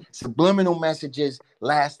because mm, subliminal messages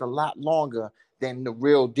last a lot longer than the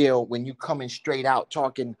real deal when you coming straight out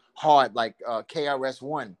talking hard like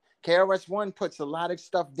KRS-One. KRS-One puts a lot of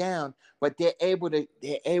stuff down, but they're able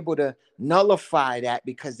to nullify that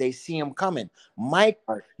because they see him coming. Mike,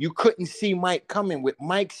 right. you couldn't see Mike coming with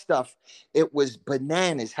Mike's stuff. It was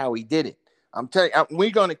bananas how he did it. I'm telling you,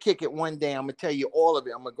 we're gonna kick it one day. I'm gonna tell you all of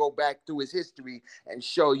it. I'm gonna go back through his history and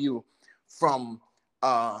show you from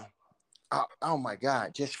oh my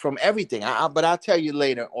God, just from everything. But I'll tell you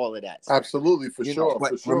later all of that stuff. Absolutely, for sure,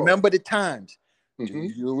 But for sure. remember the times. Do Hmm.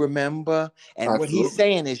 you remember? And what he's Absolutely.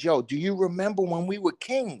 saying is, yo, do you remember when we were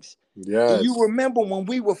kings? Do you Yes. remember when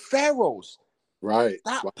we were pharaohs? Right.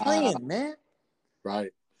 Stop Wow. playing, man.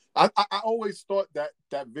 Right. I always thought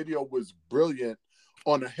that video was brilliant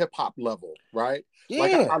on a hip hop level, right?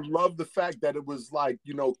 Like Yeah. I love the fact that it was like,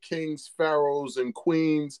 kings, pharaohs, and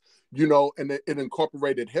queens, and it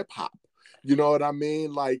incorporated hip hop. You know what I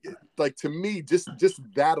mean? Like to me, just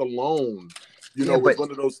that alone, Yeah, was but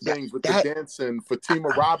one of those that things with the that dancing, Fatima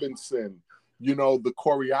Robinson, the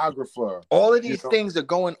choreographer, all of you these know. things are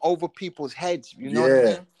going over people's heads. You know what I Yeah,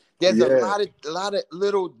 mean? There's yeah, a lot of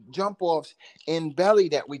little jump offs in Belly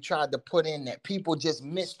that we tried to put in that people just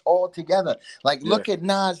missed altogether. Like yeah. look at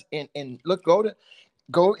Nas and look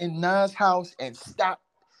go in Nas house and stop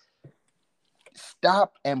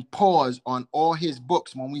and pause on all his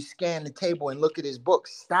books when we scan the table and look at his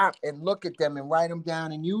books. Stop and look at them and write them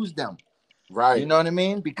down and use them. You Right. know what I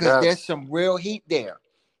mean? Because there's Yes. some real heat there.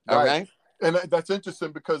 All Right. right. And that's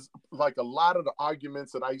interesting because like a lot of the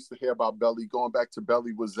arguments that I used to hear about Belly, going back to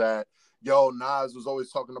Belly, was that, Nas was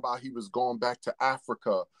always talking about he was going back to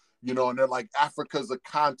Africa, and they're like, Africa's a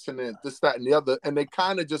continent, this, that, and the other. And they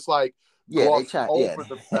kind of just like Yeah, they glossed try. Yeah. over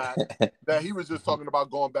the fact that he was just talking about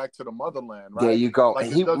going back to the motherland, There right? you go. Like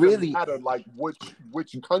And it he doesn't really, matter like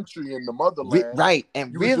which country in the motherland, right.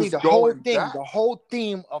 And you were really just the whole going thing, back. the whole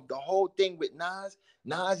theme of the whole thing with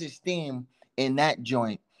Nas's theme in that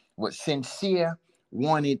joint was Sincere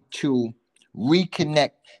wanted to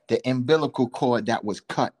reconnect the umbilical cord that was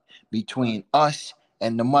cut between us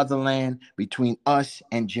and the motherland, between us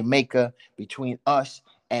and Jamaica, between us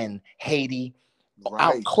and Haiti.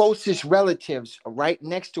 Our Right. closest relatives are right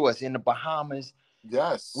next to us in the Bahamas. We're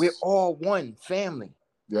Yes. all one family.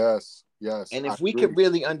 Yes. Yes. And I if we agree. could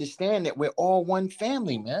really understand that we're all one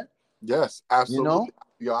family, man, Yes, you know? absolutely.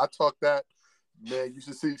 I talk that, man. You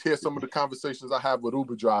should hear some of the conversations I have with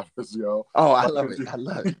Uber drivers, Oh, I Like, love it. I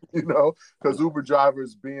love it. because Uber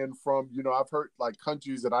drivers being from, I've heard like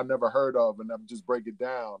countries that I never heard of, and I'm just break it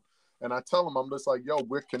down. And I tell them, I'm just like,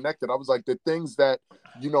 we're connected. I was like, the things that,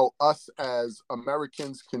 us as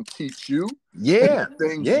Americans can teach you, and Yeah. the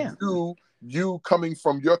things Yeah. you coming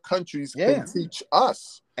from your countries can Yeah. teach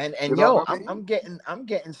us. You And know yo, what I mean? I'm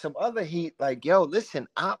getting some other heat. Like, yo, listen,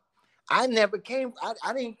 I never came,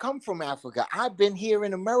 I didn't come from Africa. I've been here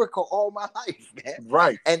in America all my life, man.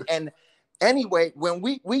 Right. And anyway, when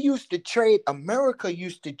we used to trade, America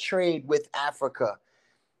used to trade with Africa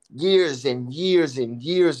years and years and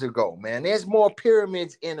years ago, man. There's more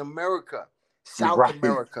pyramids in America, South Right.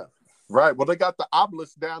 America. Right. Well, they got the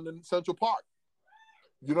obelisk down in Central Park.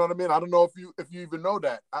 You know what I mean? I don't know if you even know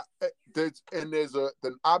that. There's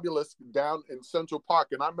an obelisk down in Central Park,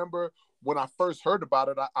 and I remember when I first heard about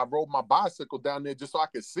it, I rode my bicycle down there just so I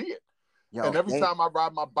could see it. Yo, And every time I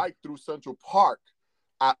ride my bike through Central Park,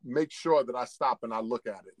 I make sure that I stop and I look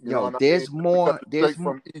at it. You know what I mean? Because it's straight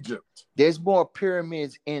from Egypt. There's more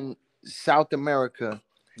pyramids in South America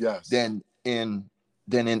Yes. than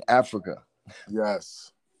in Africa.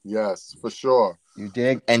 Yes. Yes, for sure. You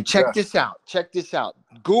dig? And check this out. Check this out.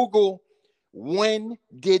 Google, when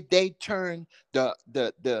did they turn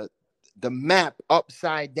the map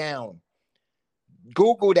upside down?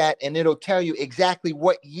 Google that and it'll tell you exactly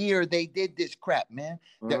what year they did this crap, man.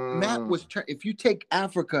 The map was turned. If you take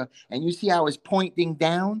Africa and you see how it's pointing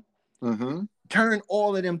down, turn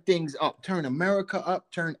all of them things up. Turn America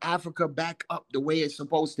up, turn Africa back up the way it's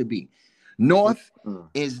supposed to be. North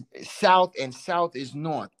is south and south is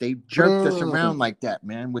north. They jerked us around like that,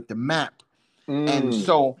 man, with the map. And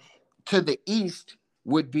so to the east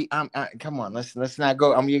would be come on, let's not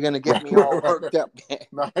go. You're gonna get me all worked up.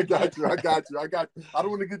 No, I got you. I don't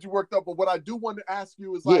want to get you worked up, but what I do want to ask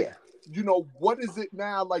you is what is it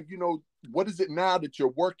now? Like, what is it now that you're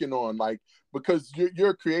working on? Like, because you're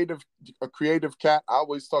a creative cat. I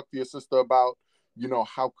always talk to your sister about,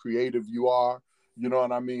 how creative you are. You know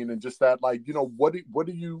what I mean? And just that, like, what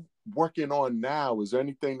are you working on now? Is there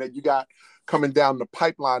anything that you got coming down the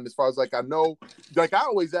pipeline as far as like, I know, like I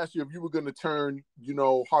always ask you if you were going to turn,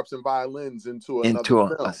 harps and violins into another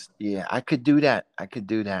film. Yeah, I could do that.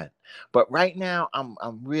 But right now I'm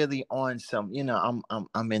really on some,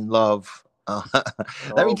 I'm in love.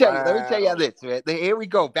 Let me tell you this, man. Here we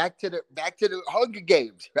go. Back to the Hunger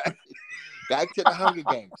Games, right? Back to the Hunger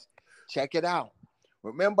Games. Check it out.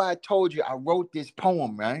 Remember I told you I wrote this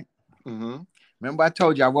poem, right? Remember I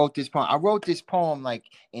told you I wrote this poem. I wrote this poem like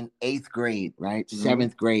in 8th grade, right?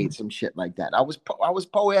 7th grade, some shit like that. I was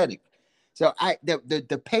poetic. So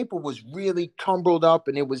the paper was really tumbled up,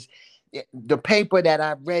 and it was the paper that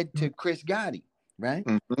I read to Chris Gotti, right?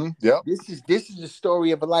 Yeah. This is the story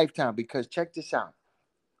of a lifetime, because check this out.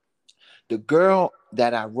 The girl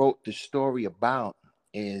that I wrote the story about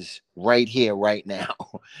is right here, right now.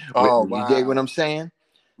 Oh, wow. You dig what I'm saying?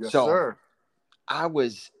 Yes, So sir. I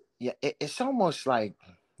was, yeah, it's almost like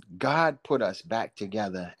God put us back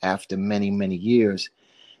together after many, many years.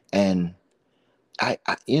 And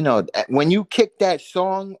you know, when you kick that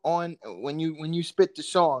song on, when you spit the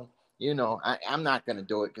song, you know, I'm not gonna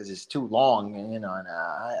do it because it's too long, and you know,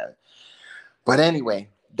 but anyway,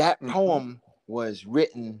 that Mm-hmm. poem was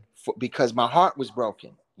written because my heart was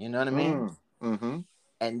broken. You know what I mean? Mm-hmm.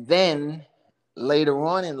 And then later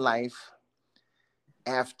on in life,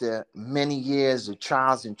 after many years of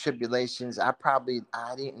trials and tribulations, I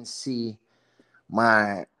didn't see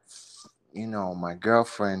my my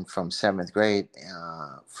girlfriend from seventh grade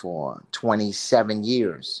for 27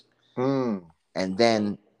 years. Mm. And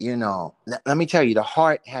then, let me tell you, the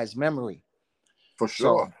heart has memory. For So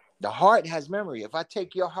sure. the heart has memory. If I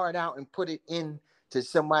take your heart out and put it in to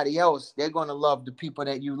somebody else, they're going to love the people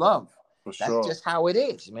that you love. For That's sure. just how it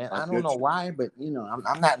is, man. I I don't get know you. why, but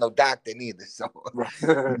I'm not no doctor neither. So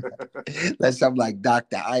Right. unless I'm like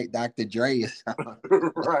Dr. Dre or something.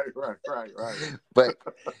 right. But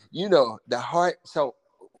the heart. So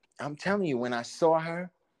I'm telling you, when I saw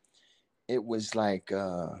her, it was like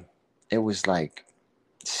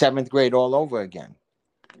seventh grade all over again.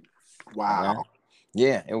 Wow. Right?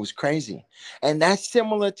 Yeah, it was crazy. And that's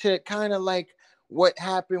similar to kind of like what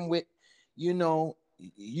happened with,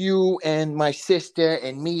 you and my sister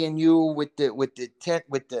and me and you with the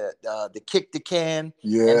kick the can, and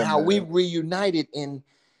Yeah, how we man. reunited in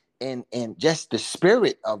just the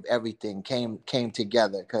spirit of everything came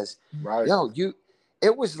together. Because Right. yo,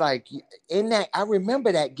 it was like in that, I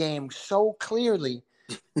remember that game so clearly.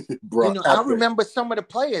 Bro, I epic. remember some of the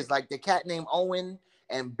players, like the cat named Owen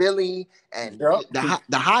and Billy and Yep.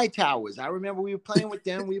 the High Towers. I remember we were playing with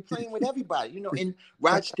them. We were playing with everybody. In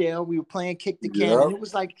Rochdale, we were playing kick the can, and Yep.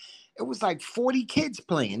 it was like 40 kids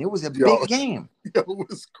playing. It was a Yo, big game. yo, it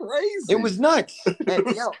was It crazy. was nuts. And It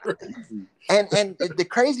was crazy. and the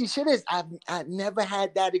crazy shit is I never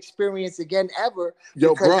had that experience again ever,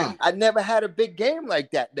 Yo, because bruh. I never had a big game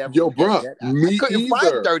like that never Yo, again. bruh. Man. I Me couldn't find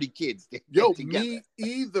either. 30 kids to Yo, get together. me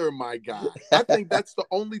either, my guy. I think that's the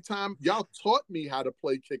only time y'all taught me how to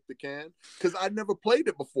play kick the can, because I never played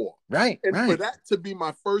it before. Right, And for right. that to be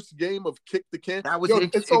my first game of kick the can, That was yo,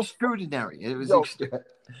 it's so extraordinary. It was yo,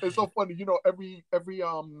 it's so funny. Every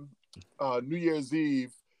New Year's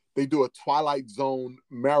Eve they do a Twilight Zone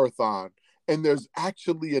marathon, and there's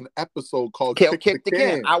actually an episode called Kick the kick the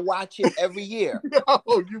can. Can. I watch it every year. Yo,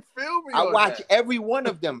 you feel me I on watch that? every one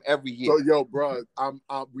of them every So, year. yo, bro,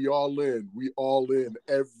 we all in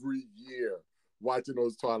every year watching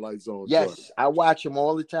those Twilight Zone joints. Yes, I watch them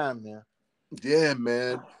all the time, man. Yeah,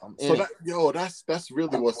 man. I'm So in it. that's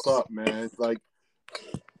really what's up, man. Like,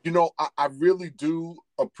 I really do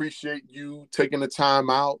appreciate you taking the time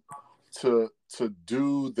out to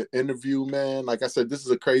do the interview, man. Like I said, this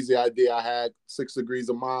is a crazy idea I had, 6 degrees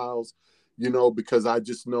of miles, because I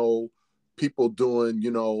just know people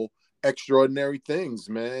doing, extraordinary things,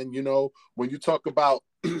 man. When you talk about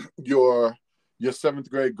your seventh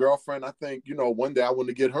grade girlfriend, I think, one day I want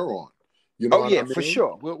to get her on. You know Oh what I yeah, for mean?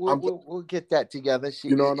 sure. I'm We'll get that together.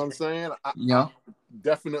 You know what I'm saying? I Yeah.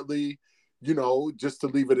 definitely, just to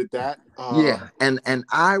leave it at that. Yeah, and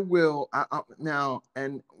I will now.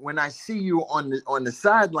 And when I see you on the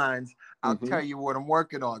sidelines, I'll tell Mhm. you what I'm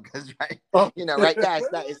working on. Because Oh. right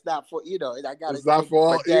now it's not for I gotta It's not take for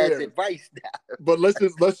my all dad's ears. advice now. But let's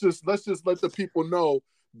just let the people know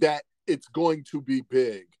that it's going to be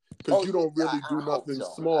big, because Oh you yeah, don't really I do hope nothing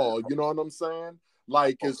so. small. You know what I'm saying?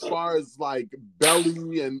 Like, Hope as so. far as like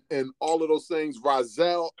Belly and all of those things,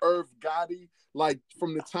 Rozelle, Irv Gotti, like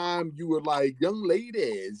from the time you were like young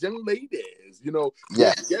ladies, yes,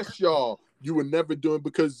 Yes. yes, y'all. You were never doing,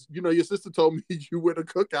 because your sister told me you were at a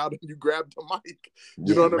cookout and you grabbed the mic.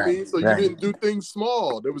 You know Yeah. what I Right. mean? So you Right. didn't do things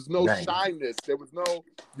small. There was no Right. shyness. There was no.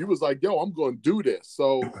 You was like, yo, I'm going to do this.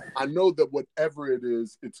 So I know that whatever it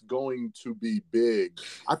is, it's going to be big.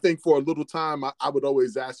 I think for a little time, I would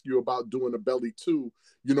always ask you about doing a Belly 2,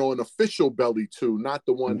 an official Belly 2, not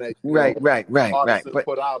the one that, Right. artists But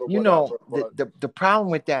put out or whatever. But the problem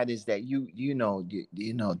with that is that you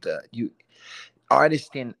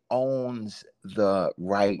Artistan owns the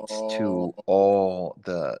rights oh, to all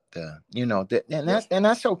and yeah,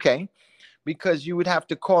 that's okay, because you would have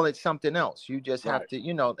to call it something else. You just have right.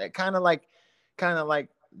 to, that kind of like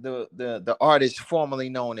the artist formerly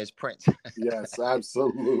known as Prince. Yes,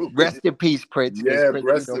 absolutely. Rest in peace, Prince, because Yeah, Prince,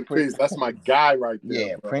 rest in Prince, peace. That's my guy right there,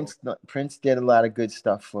 yeah, bro. Prince did a lot of good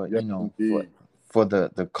stuff for Yes, indeed. for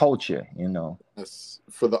the culture. Yes,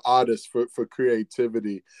 for the artist, for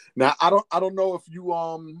creativity. Now, I don't know if you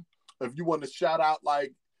want to shout out,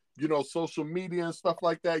 like, social media and stuff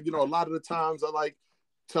like that. A lot of the times I like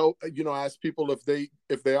tell ask people if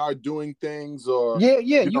they are doing things, or Yeah,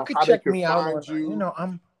 you could how they check can me out find on, you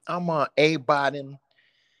I'm A Bodden,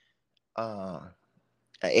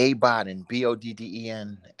 A Bodden,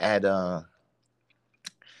 Bodden at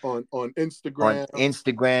on on Instagram,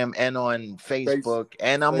 Instagram and on face Facebook,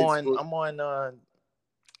 and Facebook. I'm on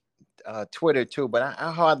Twitter too, but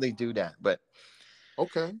I hardly do that. But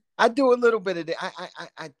Okay. I do a little bit of that.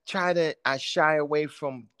 I shy away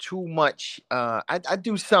from too much. I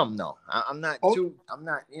do some though. Oh, I'm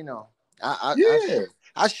not, yeah.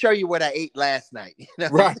 I'll show you what I ate last night.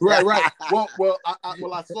 Right, right, right.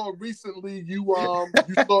 I saw recently you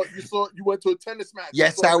went to a tennis match. I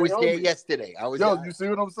Yes, saw I was there Naomi. yesterday. Yo, you see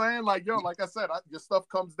what I'm saying? Like, like I said, your stuff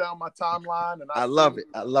comes down my timeline, and I I see. love it.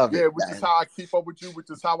 I love it. Yeah, which is how I keep up with you. Which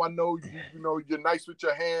is how I know you're nice with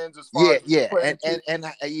your hands as far Yeah, as yeah, playing kids. and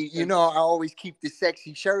I always keep the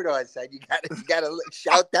sexy shirt on, so you gotta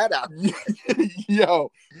shout that out.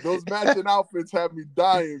 Yo, those matching outfits had me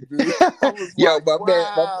dying, dude. I was Yo, like,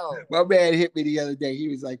 wow. my man hit me the other day. He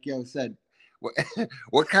was like, "Yo, son, what,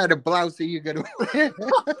 what kind of blouse are you gonna wear?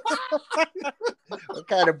 What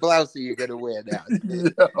kind of blouse are you gonna wear now?"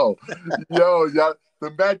 yo,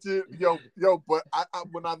 the matching, but I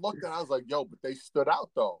when I looked at it, I was like, yo, but they stood out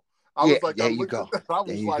though. I Yeah, was like, I there you looked go. at that, I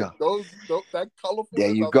There was you like, go. that colorfulness. There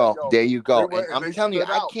I you was like, go. yo, There you they go. And went and I'm they telling you,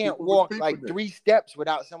 stood I out. can't People was walk peeping like it. 3 steps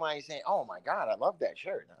without somebody saying, "Oh my God, I love that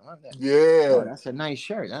shirt. I love that. Oh, Yeah. that's a nice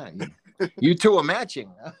shirt. Huh? You two are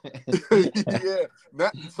matching." Yeah.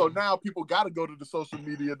 So now people got to go to the social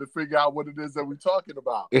media to figure out what it is that we're talking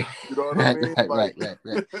about. You know what I mean? Right.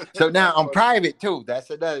 So now I'm private too. That's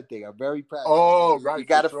another thing. I'm very private. Oh, You right.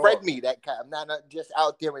 got to For friend sure. me. That kind. I'm not just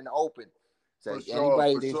out there in the open. So For sure.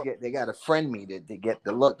 anybody For sure. they got to friend me to get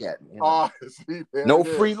the look at. See, there No it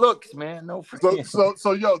is. free looks, man. No free.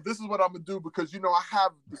 So, yo, this is what I'm gonna do, because I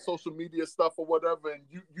have the social media stuff or whatever, and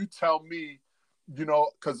you tell me,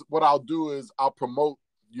 because what I'll do is I'll promote,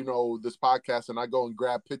 this podcast, and I go and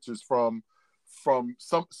grab pictures from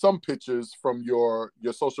some pictures from your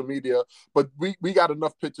social media, but we got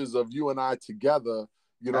enough pictures of you and I together,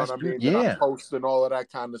 you know That's what I mean, beautiful. that I Yeah. post and all of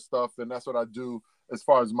that kind of stuff, and that's what I do as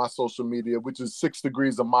far as my social media, which is 6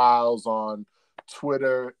 Degrees of Miles on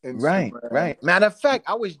Twitter, Right. Instagram. Matter of fact,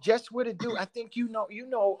 I was just with a dude. I think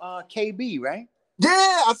KB, right?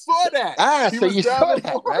 Yeah, I saw that. He So was you down saw in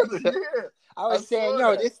that, right? Florida. So Yeah, I I was saying,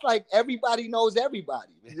 saw that. it's like everybody knows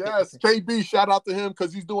everybody. Yes, KB, shout out to him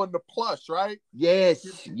because he's doing the plush, right? Yes.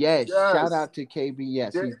 Shout Yes. out to KB.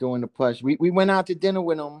 Yes, Yeah, he's doing the plush. We went out to dinner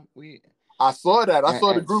with him. I saw that. I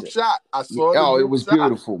saw the group shot. It was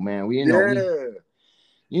beautiful, man. Yeah.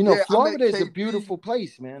 I met Florida is a KB. beautiful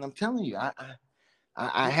place, man. I'm telling you,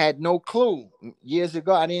 I had no clue years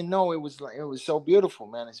ago. I didn't know it was so beautiful,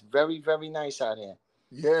 man. It's very, very nice out here.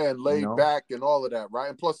 Yeah, and laid back and all of that, right?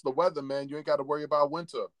 And plus the weather, man. You ain't got to worry about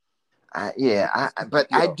winter. But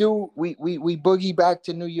I do. We boogie back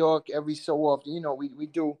to New York every so often.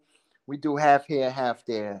 We do half here, half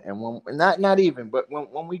there, and when not even, but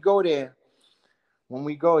when we go there,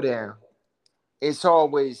 it's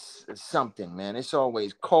always something, man. It's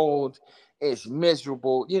always cold. It's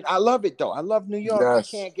miserable. I love it though. I love New York. You Yes.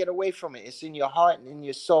 can't get away from it. It's in your heart and in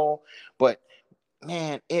your soul. But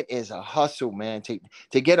man, it is a hustle, man.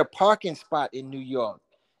 To get a parking spot in New York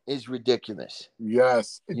is ridiculous.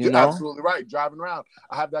 Yes, you're absolutely right. Driving around,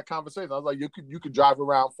 I have that conversation. I was like, you could drive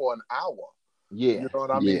around for an hour. Yeah, You know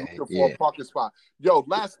what I mean? Looking for a parking spot. Yo,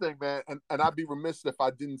 last thing, man, and I'd be remiss if I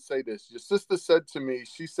didn't say this. Your sister said to me,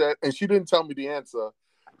 she said, and she didn't tell me the answer.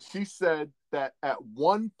 She said that at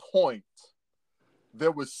one point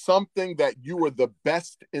there was something that you were the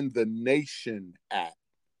best in the nation at.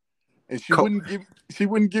 And she wouldn't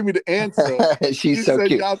give me the answer. She's she so said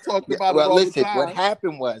cute. Y'all talked about it all listen, the time. what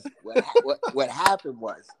happened was what happened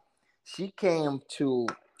was she came to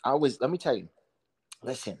let me tell you,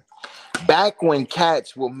 listen, back when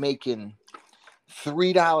cats were making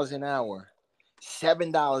 $3 an hour,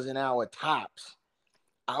 $7 an hour tops,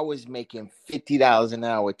 I was making $50 an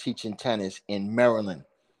hour teaching tennis in Maryland.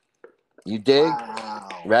 You dig?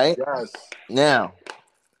 Wow. Right? Yes. Now,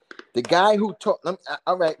 the guy who taught.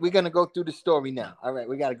 All right, we're gonna go through the story now. All right,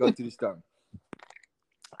 we gotta go through the story.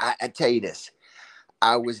 I tell you this.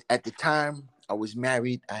 I was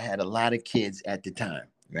married. I had a lot of kids at the time.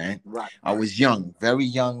 Right. I was young, very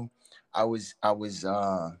young.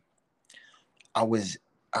 Oh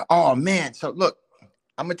man. So look,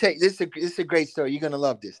 I'm gonna tell you this is a great story. You're gonna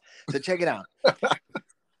love this. So check it out.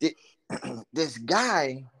 This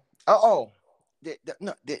guy.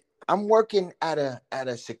 I'm working at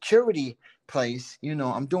a security place.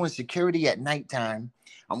 I'm doing security at nighttime.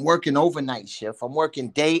 I'm working overnight shift. I'm working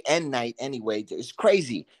day and night anyway. It's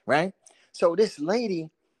crazy, right? So this lady,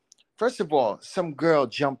 first of all, some girl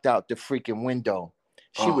jumped out the freaking window.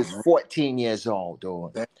 She Oh was man. 14 years old,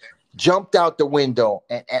 dude. That- Jumped out the window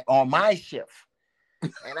on my shift.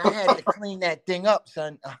 And I had to clean that thing up,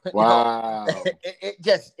 son. Wow.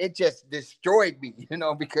 It just destroyed me,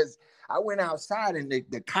 because I went outside and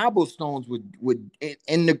the cobblestones would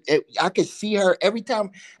in the I could see her every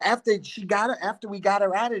time after we got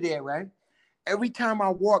her out of there, right? Every time I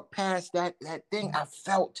walked past that thing, I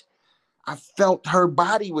felt her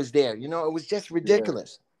body was there. It was just Yeah.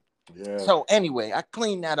 ridiculous. Yeah. So anyway, I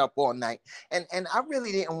cleaned that up all night, and I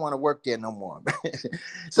really didn't want to work there no more.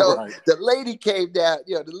 So Right. the lady came down.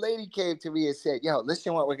 The lady came to me and said, "Yo,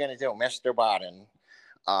 listen, what we're gonna do, Mr. Bodden."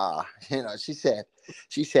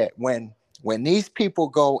 She said when these people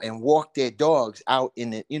go and walk their dogs out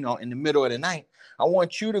in the middle of the night, I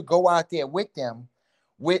want you to go out there with them,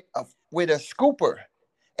 with a scooper,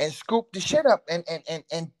 and scoop the shit up and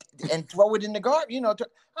throw it in the garbage.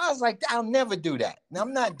 I was like, I'll never do that. Now,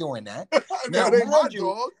 I'm not doing that. Now, That ain't my mind you,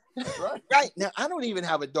 dog. Right. right now, I don't even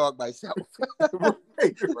have a dog myself.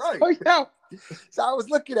 Right. Right. So I was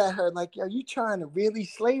looking at her like, yo, you trying to really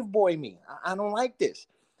slave boy me? I don't like this.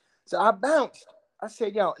 So I bounced. I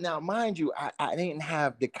said, yo, now mind you, I didn't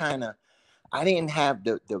have the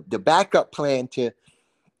backup plan to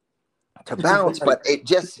bounce, Right. but it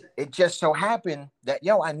just so happened that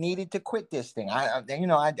I needed to quit this thing. I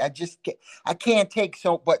can't take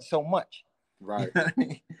so much. You Right. know what I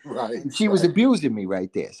mean? Right. And she was abusing me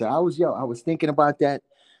right there. So I was thinking about that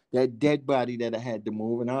dead body that I had to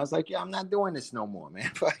move, and I was like, I'm not doing this no more,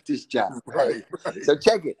 man. Fuck this job. Right? Right. Right. So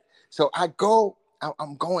check it. So I'm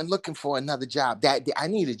going looking for another job. That I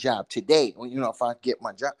need a job today. If I get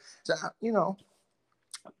my job. So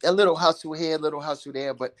a little hustle here, a little hustle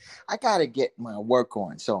there, but I gotta get my work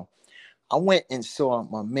on. So I went and saw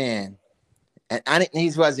my man, and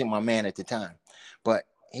he wasn't my man at the time, but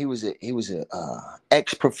he was a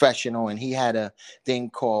ex-professional, and he had a thing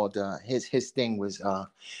called his thing was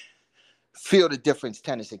Field of Difference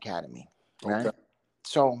Tennis Academy, right? Okay.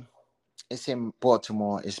 So it's in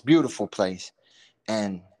Baltimore. It's a beautiful place,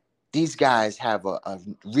 and these guys have a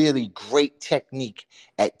really great technique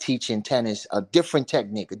at teaching tennis, a different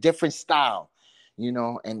technique, a different style,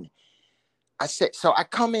 and I said, so I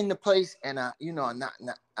come in the place and I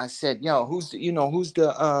said, yo, who's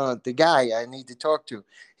the guy I need to talk to?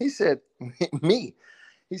 He said, me.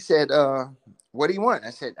 He said, what do you want?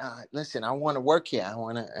 I said, listen, I want to work here. I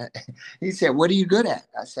want to. He said, what are you good at?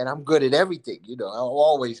 I said, I'm good at everything. I'm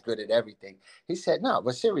always good at everything. He said, no,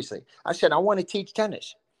 but seriously. I said, I want to teach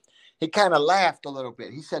tennis. He kind of laughed a little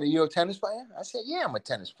bit. He said, are you a tennis player? I said, yeah, I'm a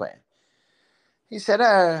tennis player. He said,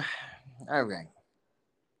 all right.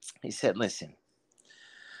 He said, listen,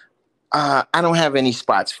 I don't have any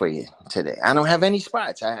spots for you today. I don't have any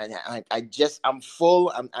spots. I'm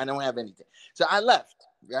full. I don't have anything. So I left,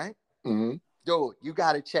 right? Mm-hmm. Dude, you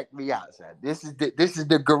got to check me out, son. This is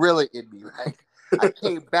the gorilla in me, right? I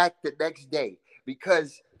came back the next day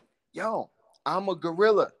because, I'm a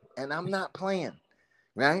gorilla and I'm not playing,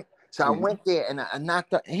 right? So I Mm-hmm. went there and I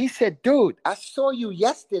knocked up. He said, dude, I saw you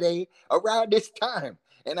yesterday around this time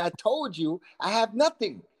and I told you I have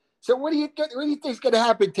nothing. So what do you think is going to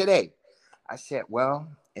happen today? I said, well,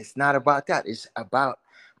 it's not about that. It's about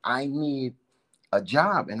I need a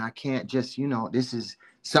job and I can't just, this is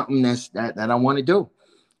something that I want to do.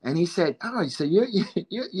 And he said, oh, so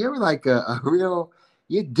you're like a real,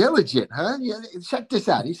 you're diligent, huh? Check this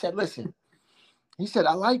out. He said, listen, he said,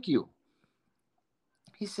 I like you.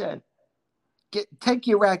 He said, take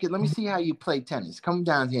your racket. Let me see how you play tennis. Come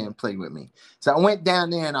down here and play with me. So I went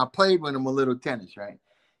down there and I played with him a little tennis, right?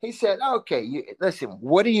 He said, okay, listen,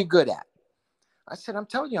 what are you good at? I said, I'm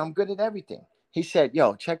telling you, I'm good at everything. He said,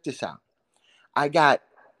 yo, check this out.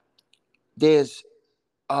 There's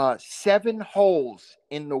 7 holes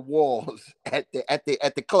in the walls at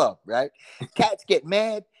the club, right? Cats get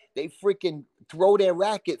mad, they freaking throw their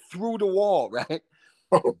racket through the wall, right?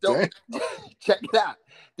 Oh, So damn. check it out.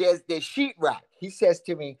 There's sheetrock. He says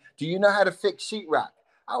to me, do you know how to fix sheetrock?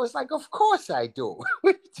 I was like, of course I do.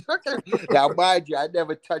 Now, mind you, I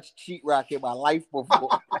never touched sheetrock in my life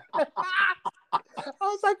before. I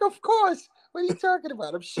was like, of course. What are you talking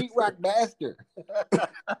about? I'm sheetrock master.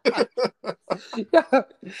 Yeah.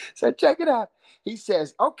 So check it out. He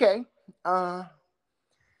says, okay.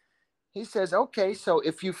 So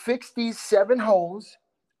if you fix these 7 holes,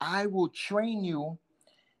 I will train you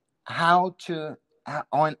how to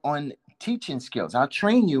on teaching skills. I'll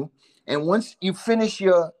train you And once you finish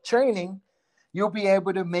your training, you'll be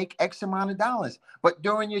able to make X amount of dollars. But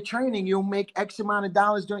during your training, you'll make X amount of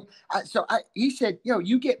dollars he said, yo,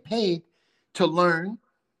 you get paid to learn.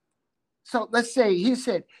 So let's say he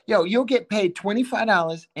said, yo, you'll get paid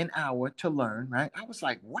 $25 an hour to learn, right? I was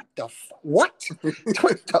like, what the what?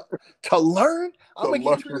 to learn? I'm gonna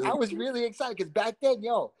get I was really excited because back then,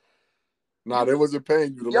 they wasn't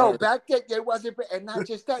paying you to learn. Back then they wasn't, and not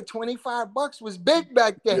just that, $25 was big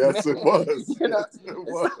back then. Yes, man. it was. You know,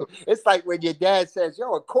 it's like when your dad says,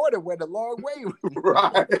 yo, a quarter went a long way.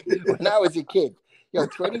 Right. When I was a kid,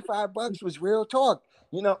 $25 was real talk.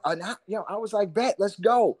 And I was like, bet, let's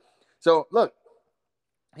go. So look,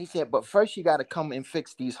 he said, but first you got to come and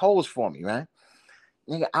fix these holes for me, right?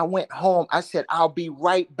 Nigga, I went home. I said, I'll be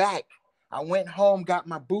right back. I went home, got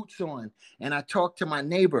my boots on, and I talked to my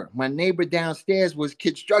neighbor. My neighbor downstairs was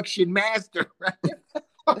construction master, right?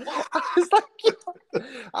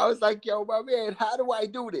 I was like, yo, my man, how do I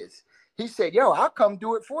do this? He said, yo, I'll come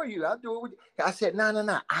do it for you. I'll do it with you. I said,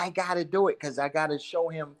 no. I got to do it because I got to show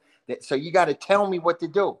him that. So you got to tell me what to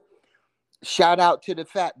do. Shout out to the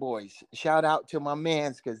fat boys. Shout out to my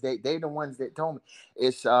mans because they the ones that told me.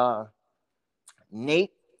 It's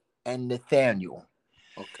Nate and Nathaniel.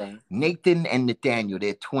 Okay. Nathan and Nathaniel,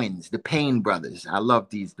 they're twins, the Payne brothers. I love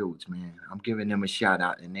these dudes, man. I'm giving them a shout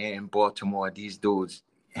out. And they're in Baltimore. These dudes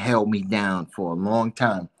held me down for a long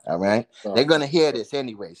time. All right. They're going to hear this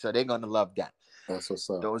anyway. So they're going to love that. That's what's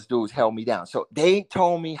up. Those dudes held me down. So they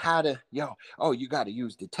told me how to, you got to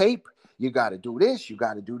use the tape. You got to do this. You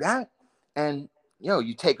got to do that. And,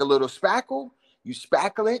 you take a little spackle, you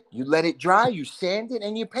spackle it, you let it dry, you sand it,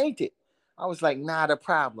 and you paint it. I was like, not a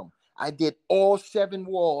problem. I did all 7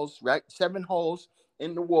 walls, right? 7 holes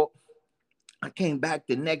in the wall. I came back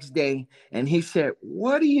the next day, and he said,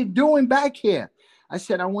 what are you doing back here? I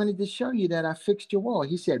said, I wanted to show you that I fixed your wall.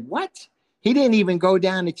 He said, what? He didn't even go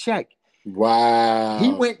down to check. Wow.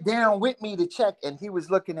 He went down with me to check, and he was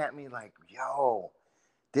looking at me like, yo,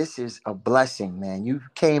 this is a blessing, man. You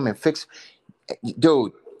came and fixed.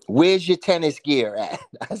 Dude, where's your tennis gear at?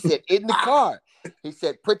 I said, in the car. He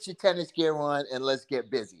said, put your tennis gear on and let's get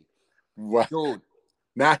busy. Wow. Dude.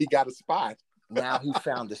 Now he got a spot. Now he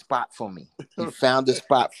found a spot for me. He found a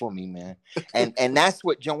spot for me, man. And that's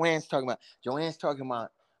what Joanne's talking about. Joanne's talking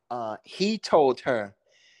about, he told her,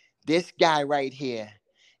 this guy right here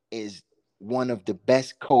is one of the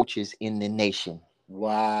best coaches in the nation.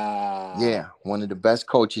 Wow. Yeah, one of the best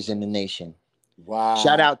coaches in the nation. Wow.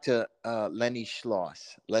 Shout out to Lenny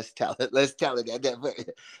Schloss. Let's tell it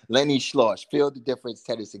that. Lenny Schloss, Feel the Difference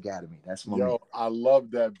Tennis Academy. That's my man. I love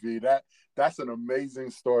that, B. That's an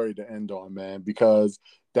amazing story to end on, man, because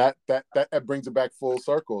that brings it back full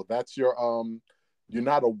circle. That's your you're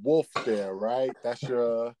not a wolf there, right?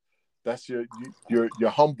 You're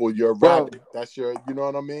humble, you're rabbit. That's your, you know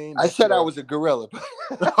what I mean? I said I was a gorilla.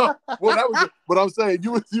 Well, that was what I'm saying.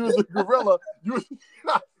 You was a gorilla.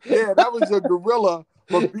 That was your gorilla.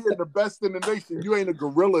 But being the best in the nation, you ain't a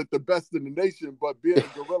gorilla at the best in the nation. But being a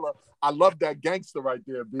gorilla, I love that gangster right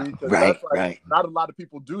there, B. Right. Not a lot of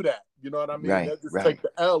people do that. You know what I mean? Right, They just take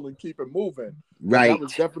the L and keep it moving. Right. That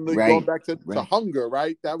was definitely going back to hunger,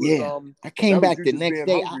 right? That was I came back the next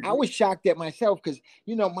day. I was shocked at myself because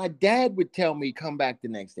my dad would tell me come back the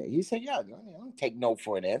next day. He said, "Yeah, I don't take no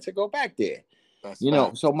for an answer. Go back there." That's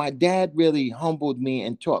so my dad really humbled me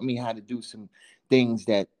and taught me how to do some things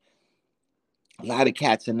that a lot of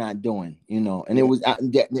cats are not doing, and it was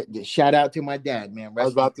shout out to my dad, man. I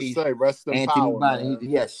was about to say, rest in Anthony power. Man.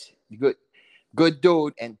 Yes, good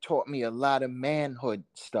dude, and taught me a lot of manhood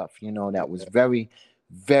stuff, that was very,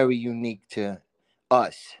 very unique to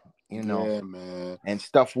us, Yeah, man. and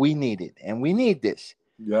stuff we needed, and we need this.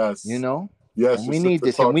 Yes. Yes, and we need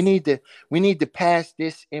this, and we need to pass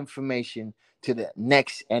this information to the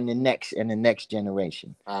next and the next and the next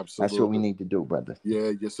generation. Absolutely. That's what we need to do, brother.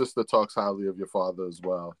 Yeah, your sister talks highly of your father as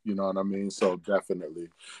well. You know what I mean? So definitely.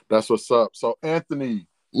 That's what's up. So Anthony,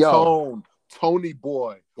 Tony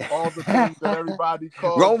Boy, all the things that everybody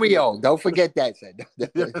calls Romeo. Don't forget that.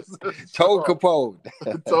 Toe Capone.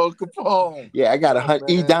 Toe Capone. Yeah, I got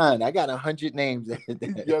Edon. I got 100 names.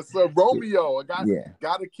 Yes, sir. Romeo. I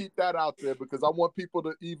got to keep that out there because I want people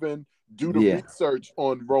to even do the research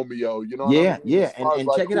on Romeo. You know what I mean? Yeah. And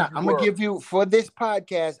check it out. I'm gonna give you for this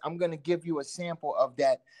podcast. I'm gonna give you a sample of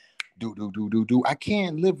that. Do. I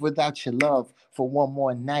can't live without your love. for one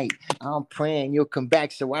more night. I'm praying you'll come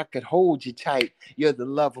back so I could hold you tight. You're the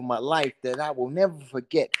love of my life that I will never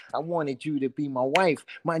forget. I wanted you to be my wife,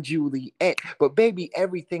 my Juliet. But baby,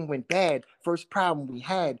 everything went bad. First problem we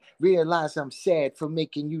had. Realize I'm sad for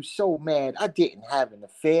making you so mad. I didn't have an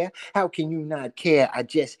affair. How can you not care? I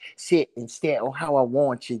just sit and stare. Oh, how I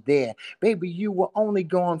want you there. Baby, you were only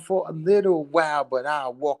gone for a little while, but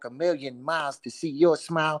I'll walk a million miles to see your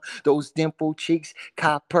smile. Those dimple cheeks,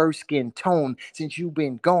 copper skin tone. Since you've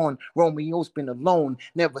been gone, Romeo's been alone.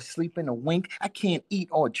 Never sleeping a wink. I can't eat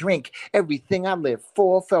or drink. Everything I lived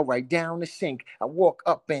for fell right down the sink. I walk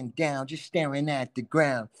up and down, just staring at the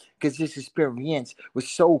ground. Cause this experience was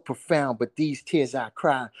so profound, but these tears I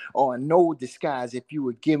cry are no disguise. If you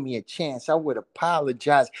would give me a chance, I would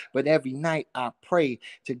apologize. But every night I pray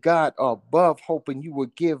to God above, hoping you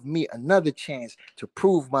would give me another chance to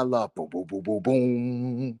prove my love. Boom, boom, boom, boom,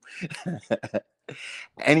 boom.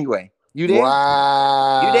 Anyway, you there?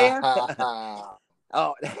 You there? Wow.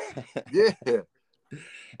 Oh, Yeah.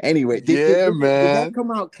 anyway, Yeah, did that man.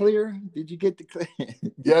 come out clear? Did you get the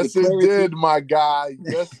the Yes, it clarity? did, my guy.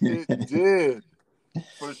 Yes, it did.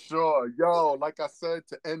 For sure. Yo, like I said,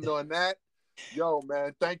 to end on that, yo,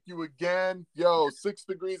 man, thank you again. Yo, 6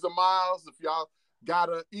 Degrees of Miles. If y'all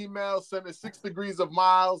got an email, send it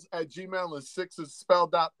 6degreesofmiles@gmail, and 6 is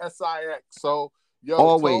spelled out SIX. So, yo,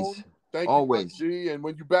 Always, Tone, thank you, my always. G. And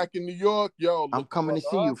when you back in New York, yo, I'm look the coming to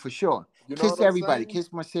brother see you up. for sure. You know Kiss what I'm everybody. saying?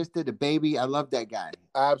 Kiss my sister, the baby. I love that guy.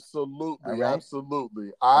 All Absolutely. right.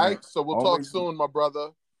 Absolutely. All All right. right. So we'll talk Always. soon, my brother.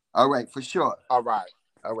 All right, for sure. All right.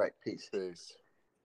 All right. Peace. Peace.